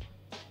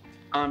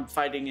 On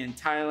Fighting in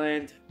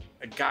Thailand,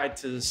 a guide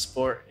to the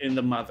sport in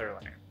the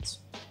motherlands.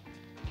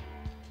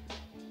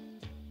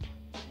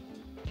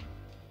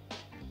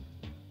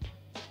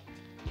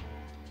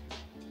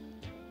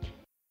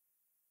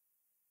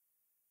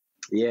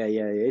 Yeah.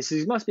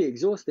 It must be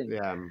exhausting.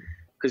 Yeah.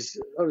 Because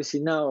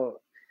obviously now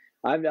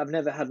I've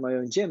never had my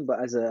own gym,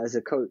 but as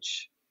a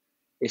coach,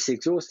 it's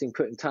exhausting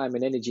putting time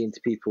and energy into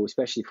people,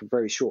 especially for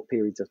very short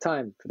periods of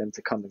time for them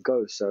to come and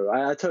go. So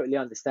I totally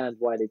understand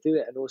why they do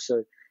it. And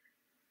also,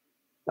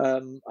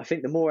 I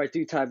think the more I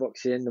do Thai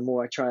boxing, the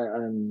more I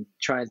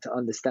trying to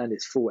understand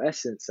its full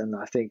essence. And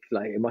I think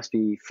like it must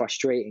be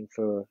frustrating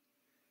for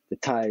the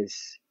Thai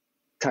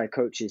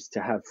coaches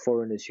to have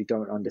foreigners who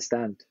don't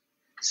understand.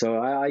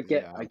 So I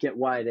get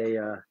why they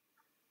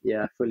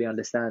fully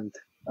understand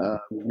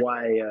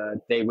why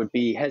they would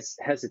be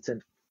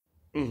hesitant.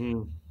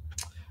 Mm-hmm.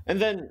 And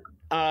then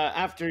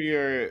after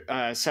your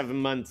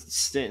 7-month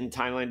stint in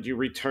Thailand, you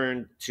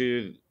returned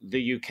to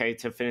the UK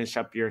to finish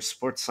up your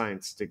sports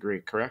science degree,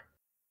 correct?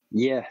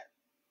 Yeah.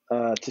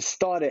 To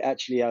start it,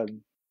 actually,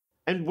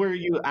 and were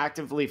you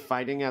actively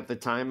fighting at the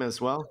time as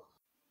well?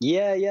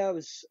 Yeah, I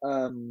was.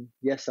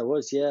 Yes, I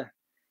was. Yeah.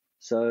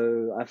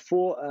 So I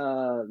fought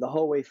the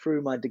whole way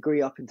through my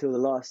degree up until the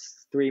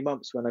last 3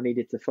 months when I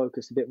needed to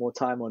focus a bit more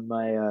time on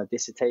my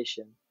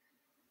dissertation.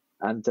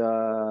 And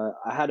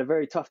I had a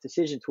very tough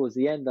decision towards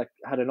the end. I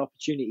had an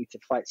opportunity to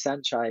fight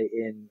Sanchai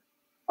in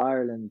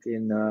Ireland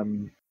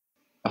in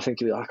I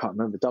think I can't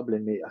remember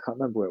Dublin. I can't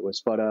remember where it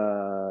was, but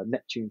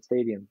Neptune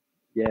Stadium.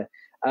 Yeah.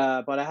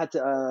 But I had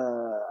to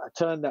I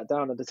turned that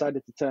down. I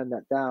decided to turn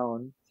that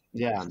down.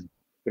 Yeah.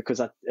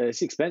 Because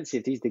it's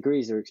expensive. These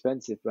degrees are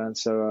expensive, man.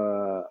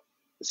 So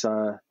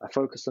I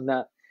focused on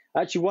that.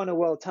 I actually won a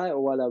world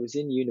title while I was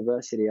in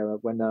university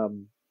when I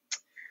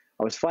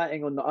was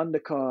fighting on the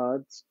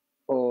undercard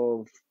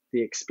of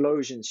the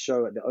Explosions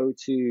show at the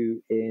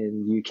O2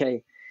 in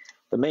UK.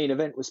 The main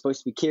event was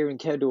supposed to be Kieran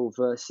Kedal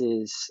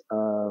versus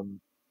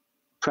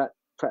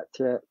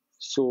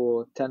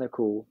Saw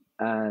Tentacle,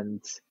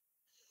 and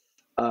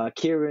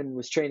Kieran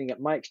was training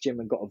at Mike's gym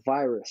and got a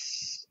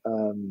virus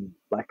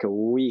like a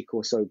week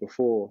or so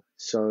before.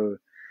 So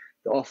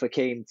the offer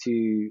came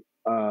to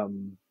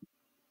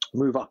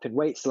move up in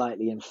weight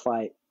slightly and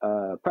fight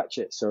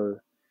Pratchett. So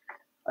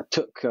I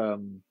took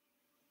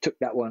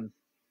that one.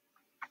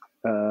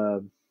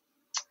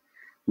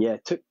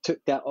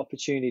 Took that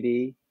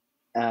opportunity,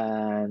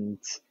 and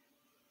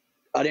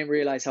I didn't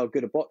realize how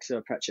good a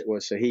boxer Pratchett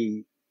was. So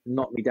he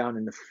knocked me down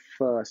in the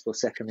first or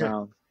second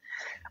round.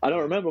 I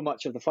don't remember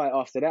much of the fight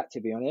after that,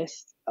 to be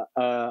honest.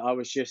 I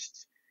was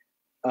just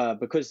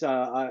because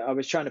I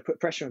was trying to put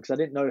pressure on because I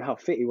didn't know how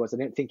fit he was. I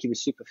didn't think he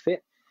was super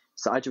fit.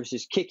 So I was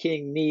just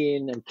kicking,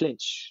 kneeing, and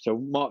clinch. So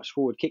march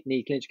forward, kick,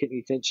 knee, clinch,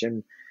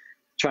 and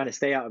trying to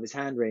stay out of his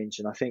hand range.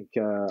 And I think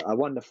I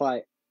won the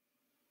fight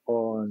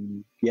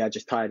on, I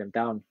just tied him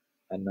down.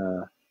 And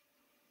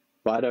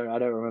but I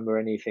don't remember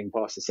anything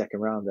past the second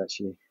round,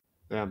 actually.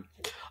 Yeah.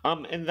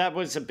 And that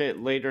was a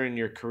bit later in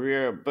your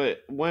career,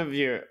 but one of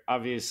your,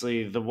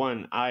 obviously, the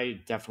one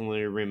I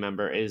definitely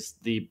remember is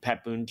the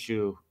Pep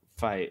Bunchu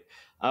fight.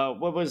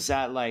 What was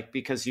that like?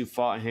 Because you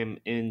fought him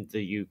in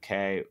the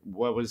UK.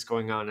 What was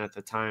going on at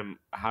the time?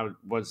 How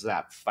was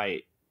that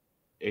fight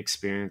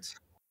experience?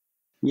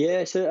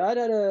 Yeah, so I'd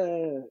had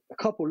a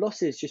couple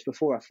losses just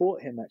before I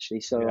fought him,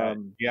 actually. So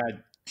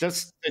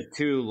just the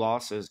 2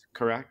 losses,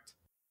 correct?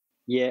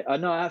 Yeah, I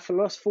know. I've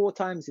lost 4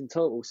 times in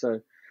total. So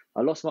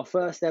I lost my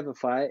first ever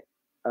fight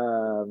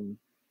to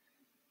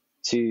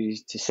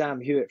Sam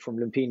Hewitt from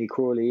Lumpini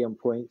Crawley on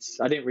points.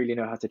 I didn't really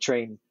know how to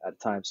train at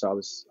the time, so I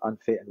was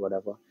unfit and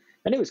whatever.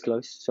 And it was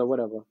close, so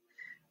whatever.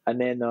 And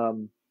then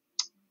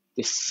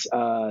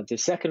the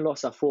second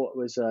loss I fought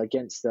was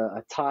against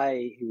a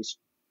Thai who was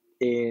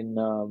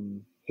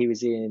in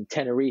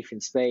Tenerife in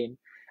Spain,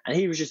 and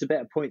he was just a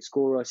better point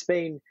scorer.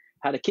 Spain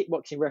had a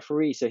kickboxing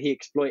referee, so he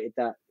exploited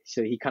that.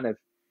 So he kind of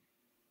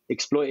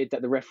exploited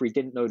that the referee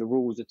didn't know the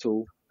rules at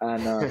all,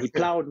 and he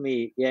plowed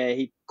me. Yeah,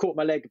 he caught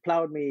my leg,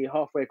 plowed me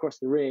halfway across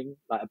the ring,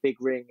 like a big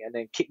ring, and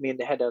then kicked me in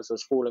the head as I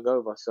was falling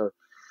over. So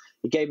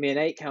he gave me an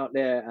 8 count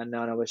there, and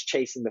then I was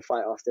chasing the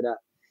fight after that.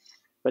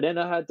 But then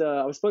I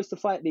was supposed to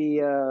fight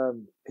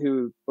the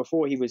who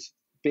before he was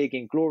big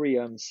in glory,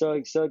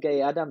 Sergey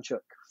Adamchuk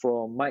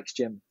from Mike's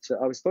gym. So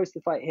I was supposed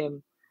to fight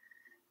him,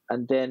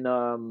 and then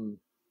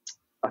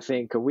I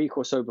think a week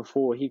or so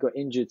before he got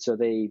injured, so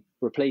they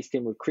replaced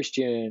him with Chris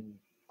Bayer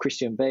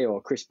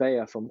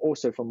from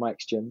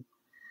Mike's gym.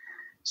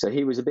 So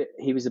he was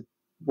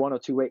 1 or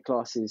 2 weight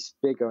classes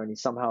bigger, and he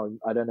somehow,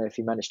 I don't know if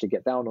he managed to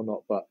get down or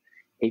not, but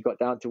he got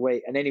down to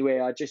weight. And anyway,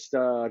 I just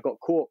got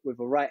caught with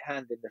a right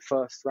hand in the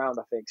first round,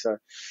 I think. So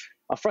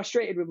I'm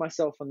frustrated with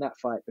myself on that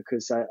fight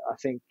because I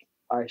think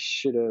I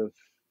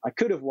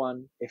could have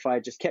won if I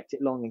just kept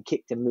it long and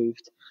kicked and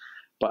moved.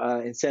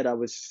 But instead, I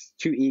was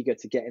too eager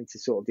to get into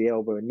sort of the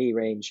elbow and knee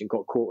range and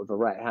got caught with a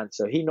right hand.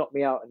 So he knocked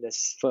me out in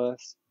this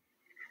first.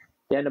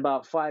 Then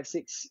about 5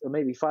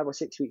 or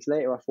 6 weeks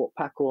later, I fought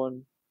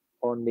Pakon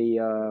on the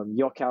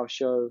Yokkao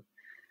show.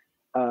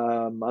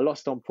 I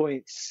lost on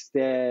points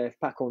there.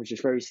 Pakon was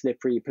just very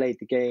slippery. He played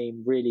the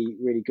game. Really,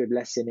 really good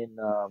lesson in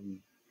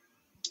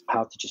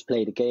how to just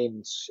play the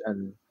games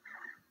and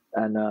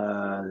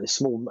the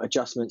small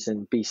adjustments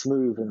and be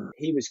smooth. And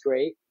he was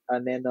great.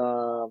 And then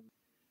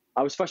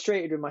I was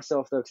frustrated with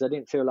myself though because I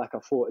didn't feel like I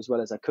fought as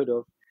well as I could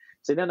have.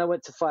 So then I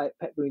went to fight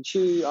Pet Boon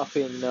Chu up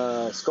in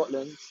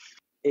Scotland.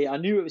 I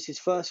knew it was his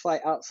first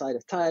fight outside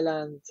of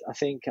Thailand, I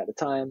think at the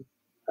time,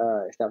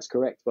 if that was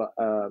correct. But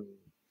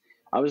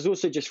I was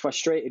also just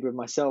frustrated with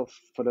myself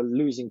for the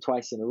losing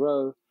twice in a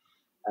row.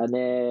 And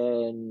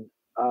then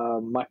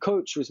my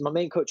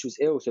main coach was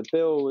ill. So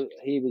Bill,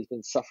 he was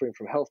been suffering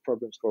from health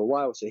problems for a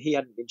while. So he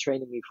hadn't been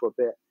training me for a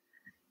bit.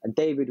 And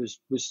David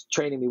was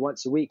training me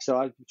once a week. So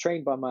I was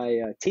trained by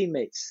my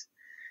teammates.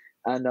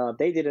 And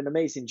they did an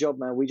amazing job,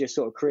 man. We just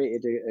sort of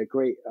created a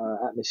great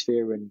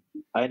atmosphere. And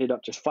I ended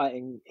up just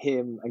fighting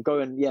him and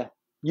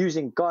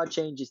using guard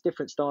changes,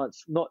 different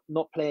stance, not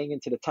playing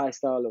into the Thai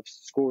style of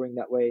scoring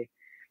that way,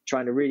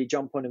 trying to really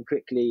jump on him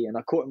quickly. And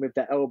I caught him with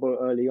that elbow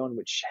early on,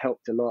 which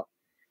helped a lot.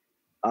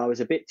 I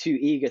was a bit too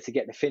eager to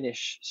get the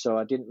finish, so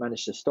I didn't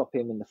manage to stop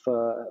him in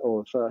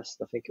the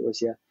first, I think it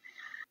was, yeah.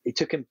 It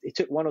took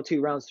 1 or 2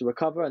 rounds to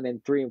recover, and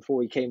then 3 and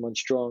 4 he came on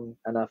strong,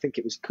 and I think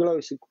it was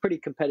close, pretty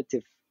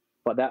competitive,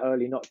 but that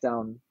early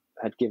knockdown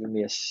had given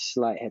me a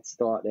slight head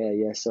start there,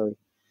 yeah, so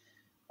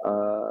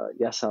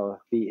that's how I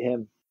beat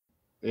him.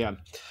 Yeah.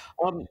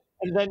 And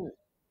then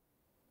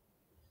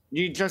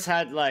you just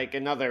had like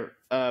another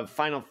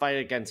final fight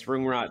against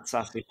Rungrat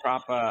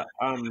Sasiprapa.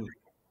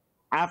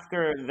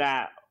 After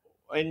that,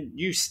 and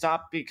you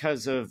stopped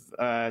because of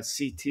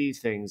CT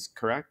things,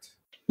 correct?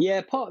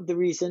 Yeah, part of the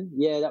reason.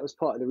 Yeah, that was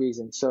part of the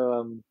reason.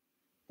 So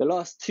the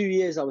last 2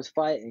 years I was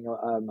fighting,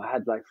 I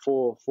had like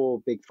four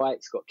big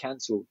fights got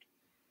cancelled.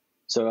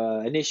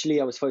 So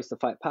initially I was supposed to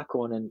fight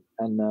Pakon,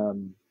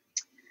 and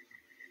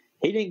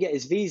he didn't get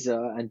his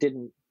visa and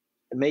didn't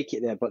make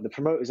it there. But the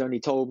promoters only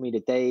told me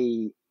the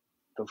day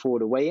before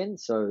the weigh-in,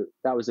 so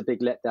that was a big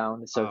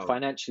letdown. So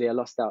financially I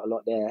lost out a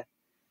lot there.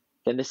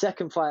 Then the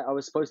second fight I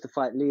was supposed to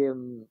fight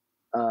Liam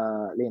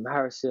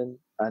Harrison,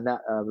 and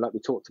that like we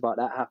talked about,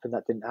 that happened.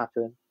 That didn't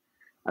happen,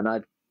 and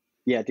I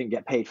didn't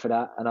get paid for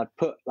that. And I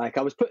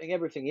was putting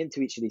everything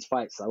into each of these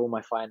fights, like all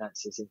my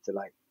finances into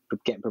like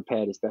getting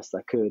prepared as best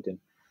I could, and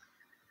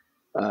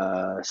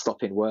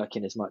stopping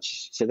working as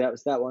much. So that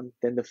was that one.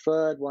 Then the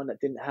third one that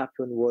didn't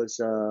happen was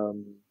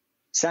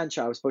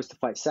Sanchai. I was supposed to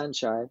fight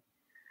Sanchai,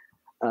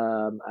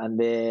 and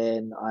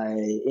then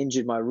I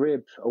injured my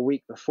rib a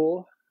week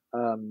before.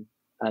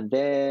 And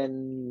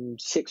then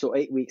 6 or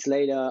 8 weeks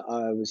later,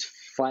 I was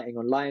fighting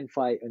on Lion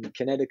Fight in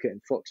Connecticut in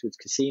Foxwoods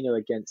Casino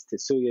against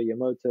Tetsuya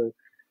Yamamoto.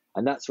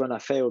 And that's when I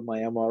failed my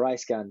MRI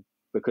scan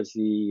because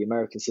the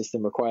American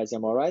system requires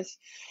MRIs.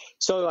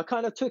 So I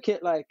kind of took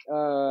it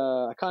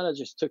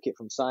just took it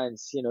from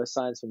science,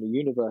 science from the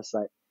universe.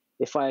 Like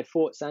if I had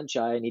fought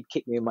Sanchai and he'd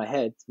kicked me in my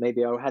head,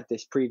 maybe I had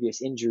this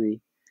previous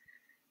injury,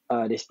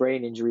 this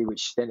brain injury,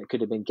 which then it could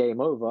have been game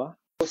over.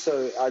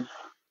 Also, I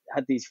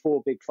had these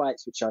 4 big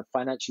fights, which I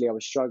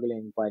was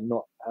struggling by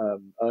not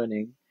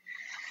earning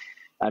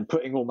and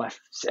putting all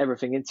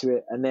everything into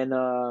it. And then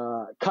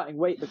cutting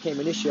weight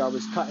became an issue. I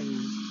obviously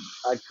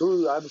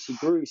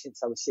grew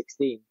since I was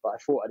 16, but I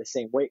fought at the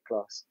same weight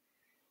class.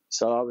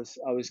 So I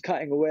was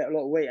cutting away a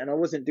lot of weight, and I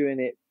wasn't doing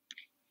it.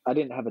 I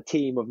didn't have a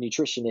team of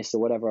nutritionists or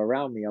whatever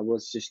around me. I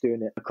was just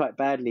doing it quite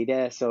badly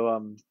there.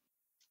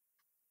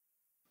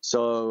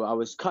 So I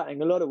was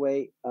cutting a lot of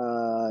weight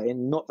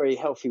in not very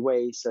healthy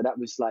ways. So that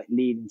was like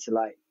leading to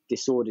like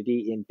disordered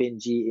eating,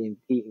 binge eating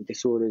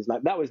disorders.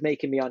 Like that was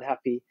making me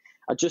unhappy.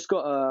 I just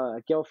got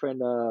a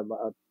girlfriend, a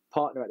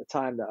partner at the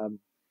time that I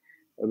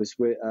was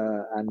with,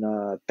 and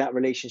that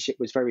relationship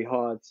was very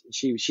hard.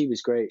 She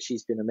was great.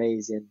 She's been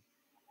amazing.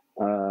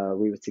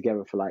 We were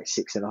together for like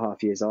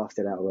 6.5 years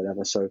after that or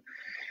whatever. So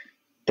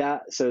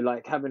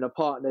like having a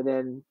partner,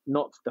 then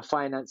not the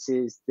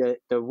finances, the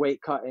weight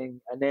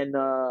cutting, and then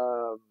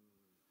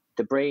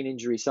the brain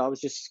injury. So I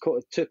was just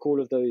took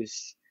all of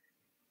those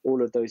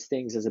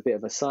things as a bit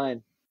of a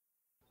sign.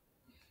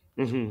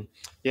 Mm-hmm.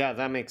 Yeah,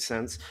 that makes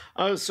sense.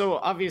 So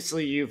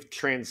obviously you've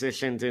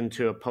transitioned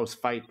into a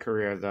post-fight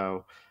career,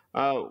 though.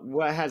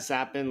 What has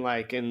that been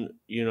like in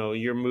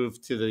your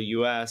move to the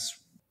U.S.?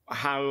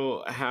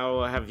 How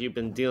have you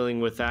been dealing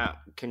with that?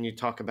 Can you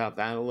talk about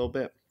that a little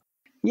bit?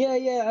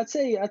 Yeah. I'd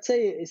say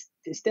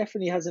it's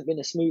definitely hasn't been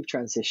a smooth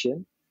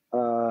transition,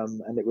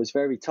 and it was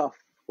very tough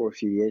for a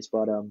few years.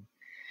 But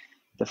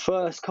the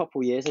first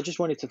couple years, I just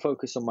wanted to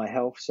focus on my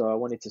health. So I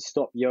wanted to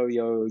stop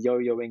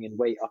yo-yoing and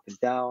weight up and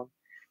down,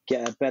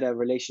 get a better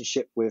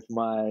relationship with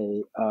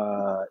my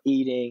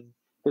eating.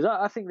 Because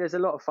I think there's a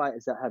lot of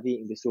fighters that have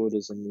eating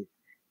disorders, and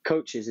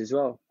coaches as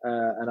well.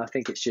 And I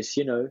think it's just,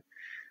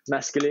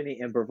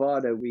 masculinity and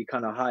bravado, we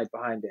kind of hide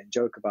behind it and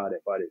joke about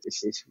it, but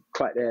it's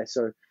quite there.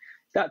 So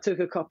that took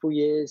a couple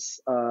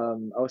years. I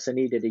also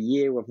needed a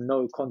year of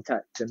no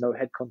contact and no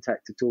head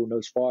contact at all,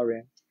 no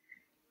sparring.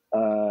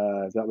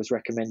 that was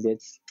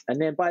recommended. And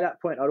then by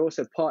that point, I'd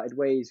also parted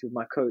ways with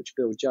my coach,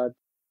 Bill Judd.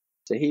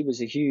 So he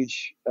was a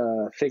huge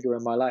figure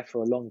in my life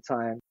for a long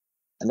time.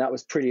 And that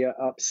was pretty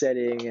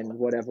upsetting and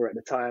whatever at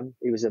the time.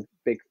 He was a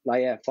big,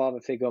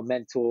 father figure,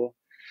 mentor.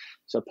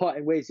 So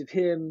parting ways with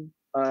him,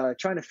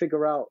 trying to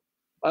figure out,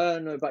 I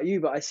don't know about you,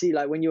 but I see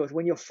like when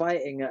you're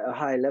fighting at a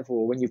high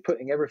level, when you're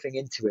putting everything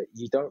into it,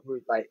 you don't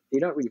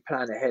really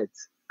plan ahead.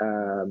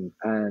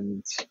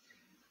 And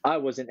I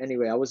wasn't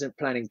anyway. I wasn't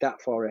planning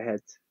that far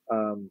ahead.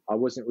 I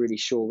wasn't really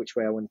sure which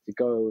way I wanted to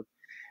go.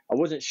 I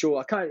wasn't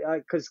sure.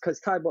 Because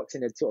Thai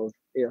boxing had sort of,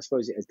 I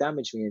suppose it has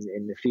damaged me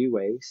in a few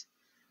ways.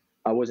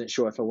 I wasn't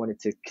sure if I wanted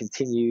to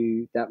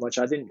continue that much.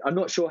 I'm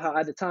not sure how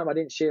at the time.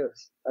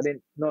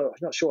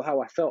 Not sure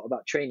how I felt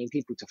about training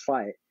people to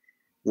fight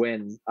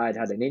when I'd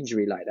had an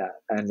injury like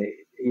that, and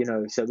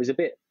so it was a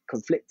bit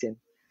conflicting.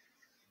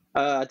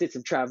 I did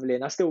some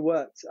traveling. I still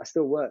worked as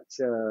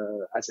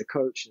a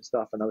coach and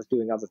stuff, and I was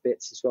doing other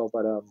bits as well.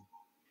 But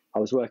I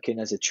was working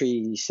as a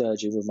tree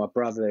surgeon with my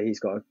brother. He's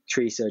got a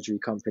tree surgery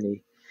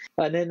company.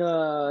 And then,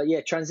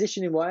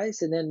 transitioning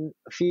wise, and then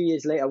a few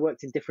years later, I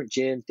worked in different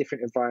gyms,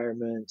 different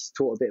environments,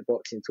 taught a bit of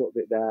boxing, taught a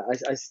bit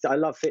that. I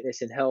love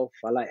fitness and health.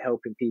 I like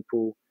helping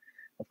people.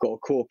 I've got a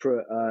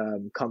corporate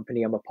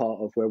company I'm a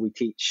part of where we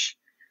teach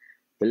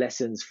the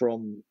lessons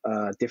from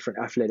different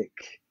athletic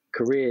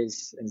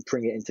careers and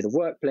bring it into the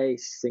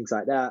workplace, things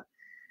like that.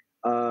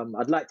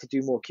 I'd like to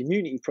do more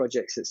community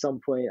projects at some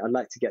point. I'd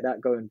like to get that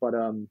going. But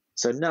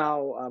so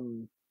now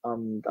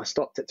I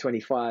stopped at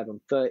 25. I'm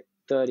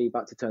 30,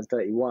 about to turn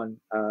 31.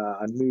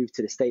 I moved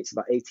to the States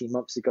about 18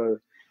 months ago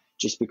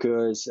just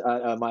because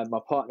my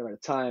partner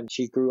at the time,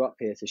 she grew up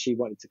here, so she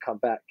wanted to come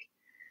back.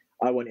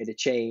 I wanted to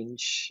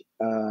change.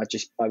 I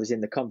was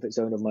in the comfort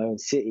zone of my own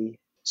city.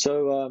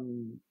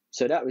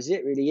 So that was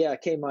it, really. Yeah, I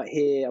came out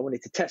here. I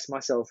wanted to test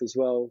myself as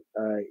well.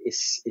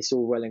 It's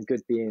all well and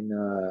good being,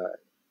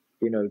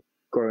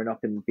 growing up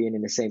and being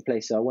in the same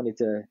place. So I wanted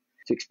to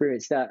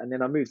experience that. And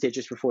then I moved here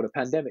just before the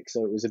pandemic,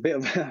 so it was a bit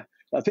of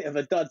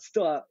a dud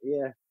start.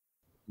 Yeah.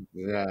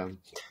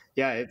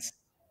 Yeah, it's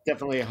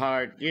definitely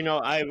hard.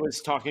 I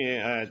was talking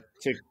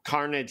to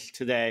Carnage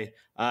today,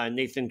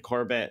 Nathan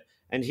Corbett,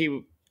 and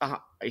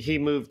he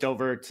moved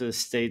over to the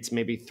States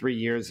maybe 3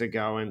 years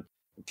ago, and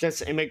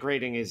just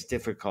immigrating is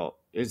difficult.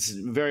 It's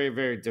very,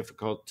 very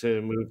difficult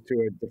to move to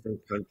a different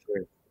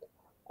country.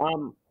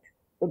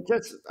 But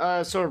just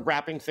sort of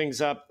wrapping things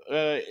up,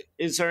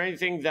 is there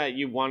anything that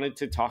you wanted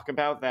to talk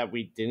about that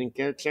we didn't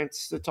get a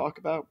chance to talk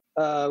about?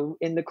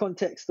 In the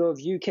context of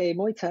UK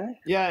Muay Thai?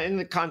 Yeah, in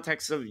the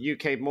context of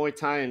UK Muay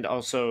Thai, and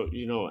also,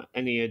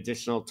 any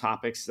additional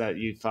topics that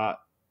you thought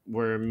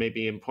were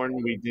maybe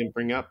important we didn't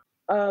bring up?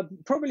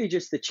 Probably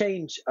just the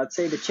change. I'd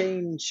say the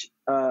change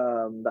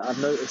that I've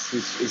noticed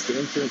is the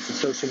influence of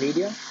social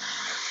media.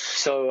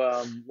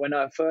 So when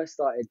I first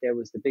started, there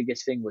was the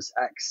biggest thing was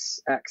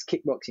Axe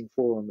Kickboxing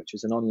Forum, which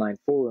was an online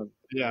forum.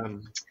 Yeah.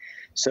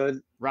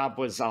 So Rob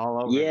was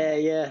all over.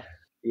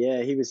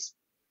 Yeah. He was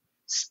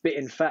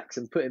spitting facts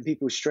and putting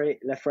people straight,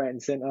 left, right,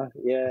 and center.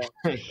 Yeah.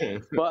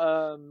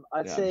 But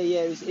I'd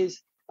say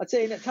I'd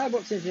say that Thai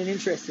boxing is an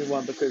interesting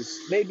one because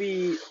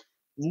maybe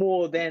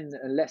more then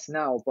and less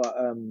now, but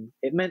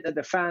it meant that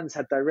the fans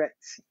had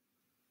direct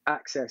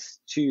access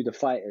to the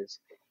fighters.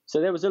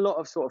 So there was a lot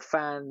of sort of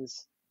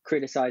fans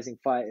criticizing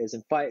fighters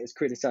and fighters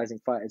criticizing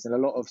fighters, and a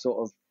lot of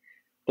sort of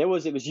it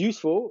was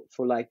useful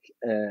for like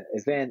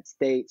events,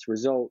 dates,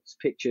 results,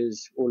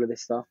 pictures, all of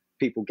this stuff,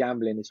 people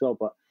gambling as well.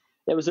 But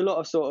there was a lot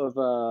of sort of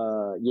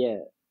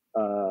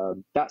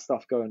that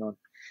stuff going on.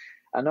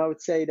 And I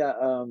would say that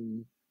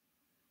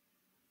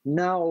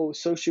now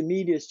social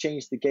media has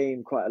changed the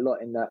game quite a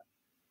lot in that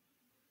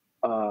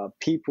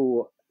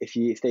people,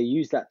 if they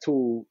use that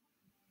tool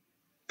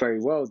very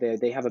well,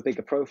 they have a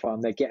bigger profile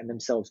and they're getting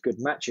themselves good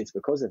matches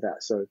because of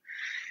that. So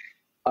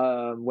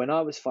when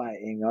I was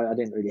fighting, I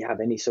didn't really have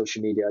any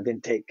social media. I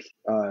didn't take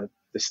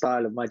the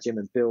style of my gym,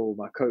 and Bill,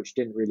 my coach,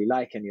 didn't really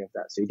like any of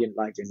that. So he didn't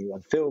like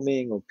anyone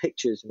filming or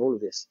pictures and all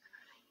of this.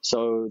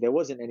 So there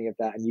wasn't any of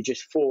that, and you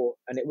just fought,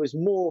 and it was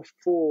more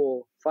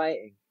for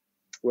fighting.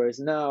 Whereas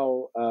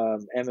now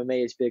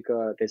MMA is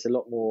bigger. There's a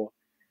lot more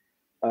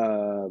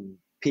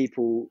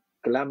people.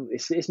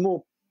 It's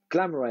more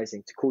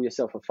glamorizing to call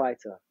yourself a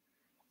fighter,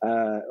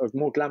 or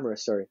more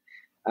glamorous. Sorry,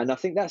 and I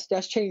think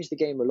that's changed the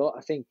game a lot.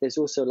 I think there's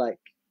also like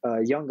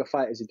younger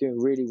fighters are doing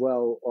really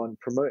well on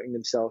promoting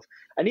themselves,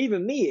 and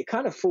even me, it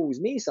kind of fools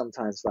me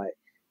sometimes. Like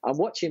I'm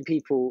watching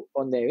people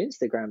on their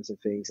Instagrams and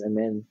things, and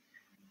then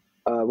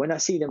when I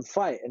see them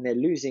fight and they're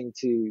losing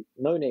to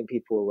no-name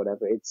people or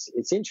whatever,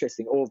 it's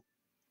interesting. Or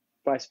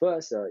vice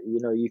versa,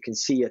 you can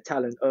see a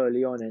talent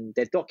early on and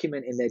they're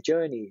documenting their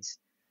journeys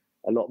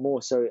a lot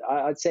more. So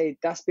I'd say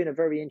that's been a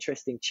very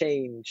interesting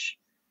change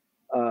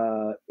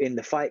in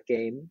the fight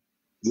game.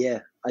 Yeah,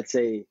 I'd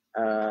say,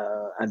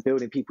 and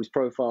building people's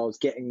profiles,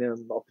 getting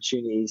them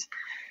opportunities.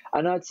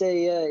 And I'd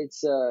say,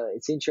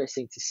 it's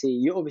interesting to see.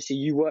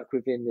 You work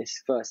within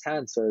this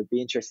firsthand, so it'd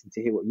be interesting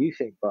to hear what you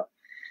think. But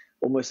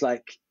almost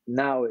like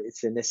now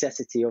it's a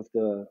necessity of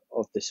the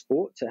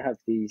sport to have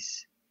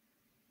these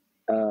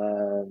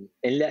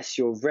unless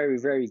you're very,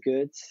 very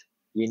good,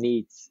 you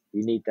need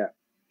that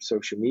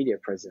social media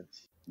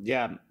presence.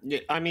 Yeah,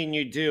 I mean,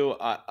 you do.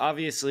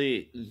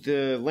 Obviously,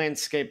 the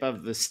landscape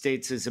of the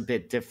States is a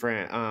bit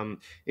different.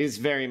 It's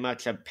very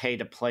much a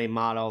pay-to-play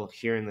model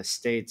here in the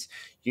States.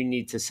 You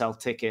need to sell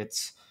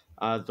tickets.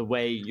 The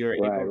way you're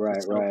able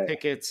to sell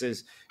tickets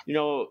is,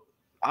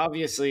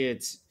 obviously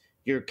it's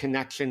your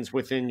connections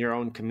within your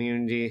own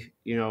community.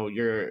 You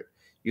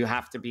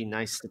have to be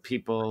nice to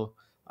people.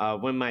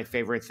 One of my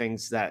favorite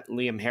things that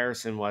Liam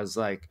Harrison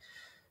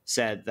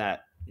said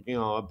that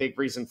a big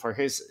reason for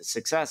his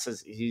success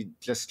is he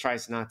just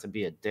tries not to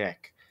be a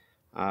dick.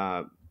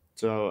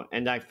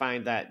 And I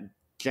find that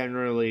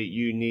generally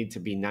you need to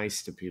be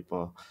nice to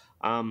people.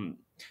 Then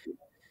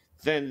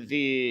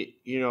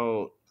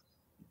you're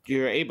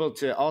able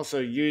to also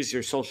use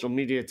your social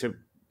media to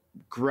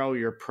grow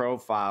your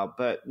profile,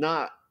 but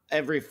not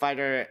every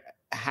fighter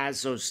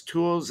has those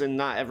tools and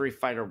not every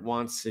fighter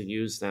wants to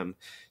use them.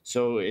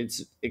 So it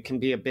can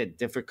be a bit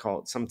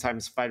difficult.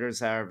 Sometimes fighters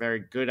that are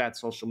very good at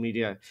social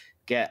media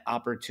get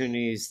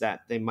opportunities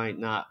that they might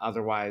not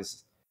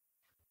otherwise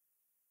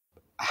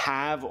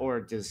have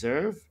or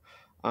deserve,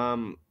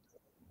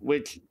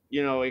 which,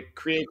 it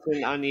creates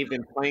an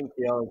uneven playing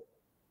field.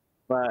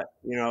 But,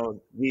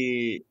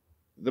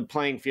 the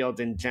playing field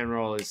in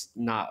general is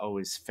not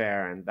always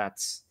fair, and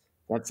that's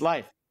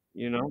life,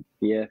 Yeah.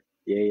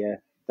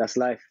 That's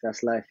life.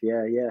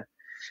 Yeah.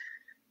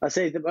 I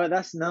say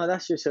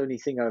that's just the only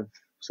thing I've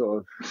sort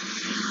of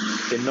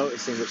been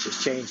noticing, which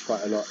has changed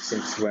quite a lot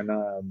since when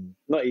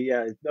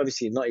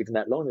obviously not even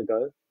that long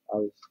ago.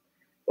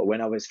 But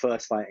when I was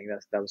first fighting,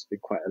 that was been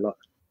quite a lot.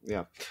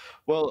 Yeah.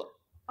 Well,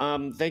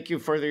 thank you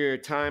for your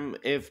time.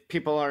 If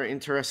people are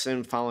interested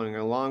in following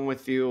along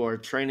with you or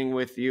training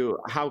with you,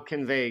 how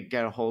can they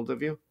get a hold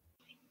of you?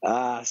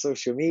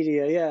 Social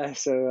media, yeah.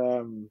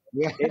 So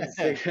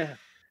Instagram.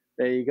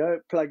 There you go.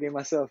 Plugging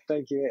myself.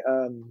 Thank you.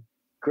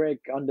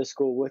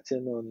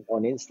 Greg_Wooton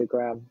on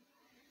Instagram.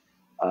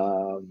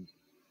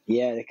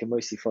 Yeah, they can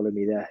mostly follow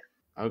me there.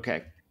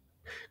 Okay,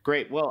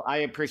 great. Well, I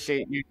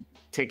appreciate you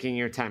taking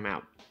your time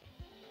out.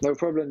 No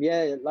problem.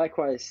 Yeah,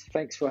 likewise.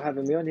 Thanks for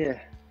having me on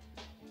here.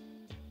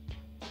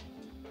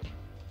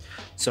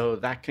 So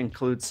that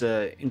concludes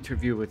the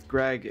interview with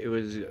Greg. It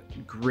was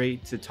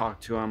great to talk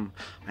to him.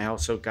 I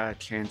also got a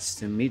chance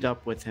to meet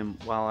up with him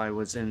while I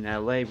was in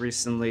LA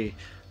recently.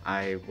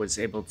 I was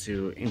able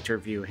to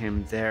interview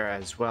him there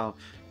as well,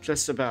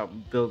 just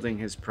about building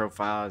his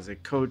profile as a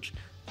coach,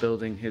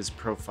 building his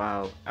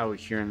profile out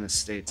here in the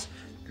States.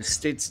 The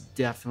States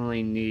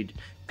definitely need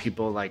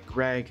people like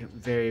Greg,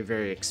 very,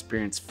 very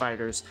experienced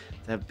fighters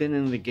that have been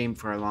in the game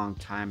for a long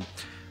time.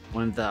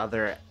 One of the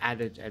other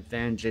added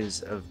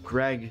advantages of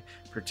Greg,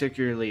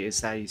 particularly,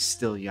 is that he's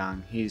still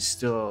young. He's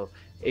still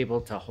able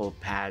to hold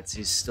pads.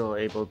 He's still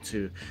able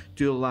to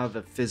do a lot of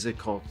the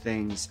physical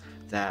things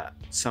that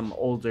some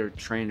older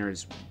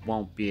trainers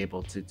won't be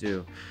able to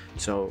do.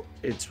 So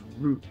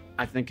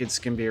I think it's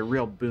going to be a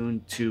real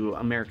boon to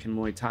American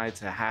Muay Thai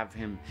to have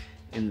him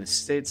in the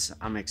States.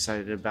 I'm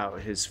excited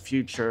about his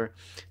future.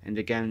 And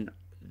again,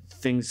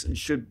 things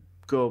should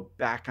go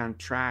back on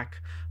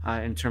track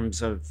in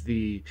terms of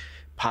the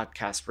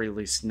podcast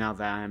release now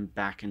that I'm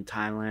back in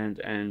Thailand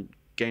and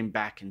getting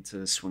back into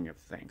the swing of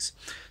things.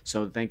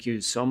 So thank you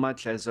so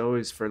much, as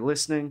always, for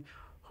listening.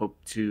 Hope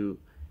to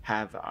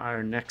have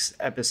our next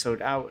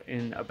episode out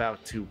in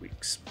about 2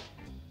 weeks.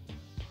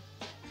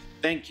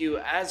 Thank you,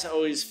 as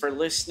always, for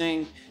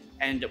listening.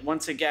 And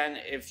once again,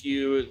 if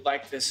you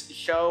like this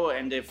show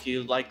and if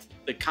you like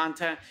the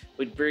content, it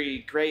would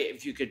be great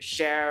if you could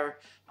share,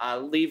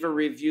 leave a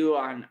review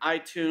on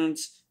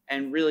iTunes,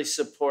 and really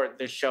support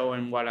the show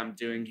and what I'm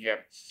doing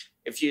here.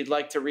 If you'd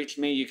like to reach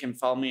me, you can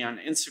follow me on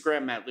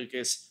Instagram at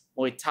Lucas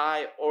Muay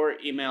Thai or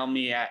email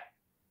me at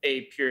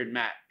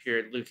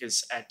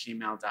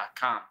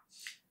a.matt.lucas@gmail.com.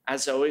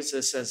 As always,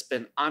 this has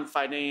been On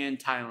Fighting in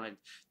Thailand,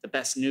 the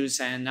best news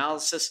and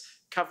analysis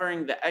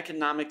covering the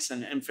economics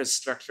and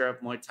infrastructure of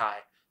Muay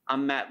Thai.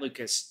 I'm Matt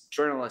Lucas,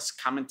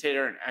 journalist,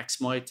 commentator, and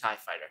ex-Muay Thai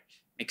fighter.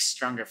 Make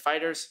stronger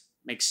fighters,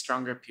 make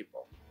stronger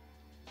people.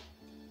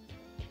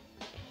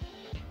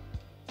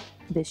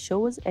 This show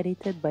was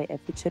edited by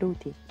Effie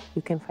Ceruti.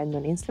 You can find me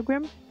on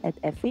Instagram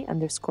at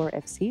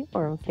Effie_FC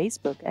or on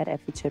Facebook at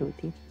Effie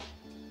Ceruti.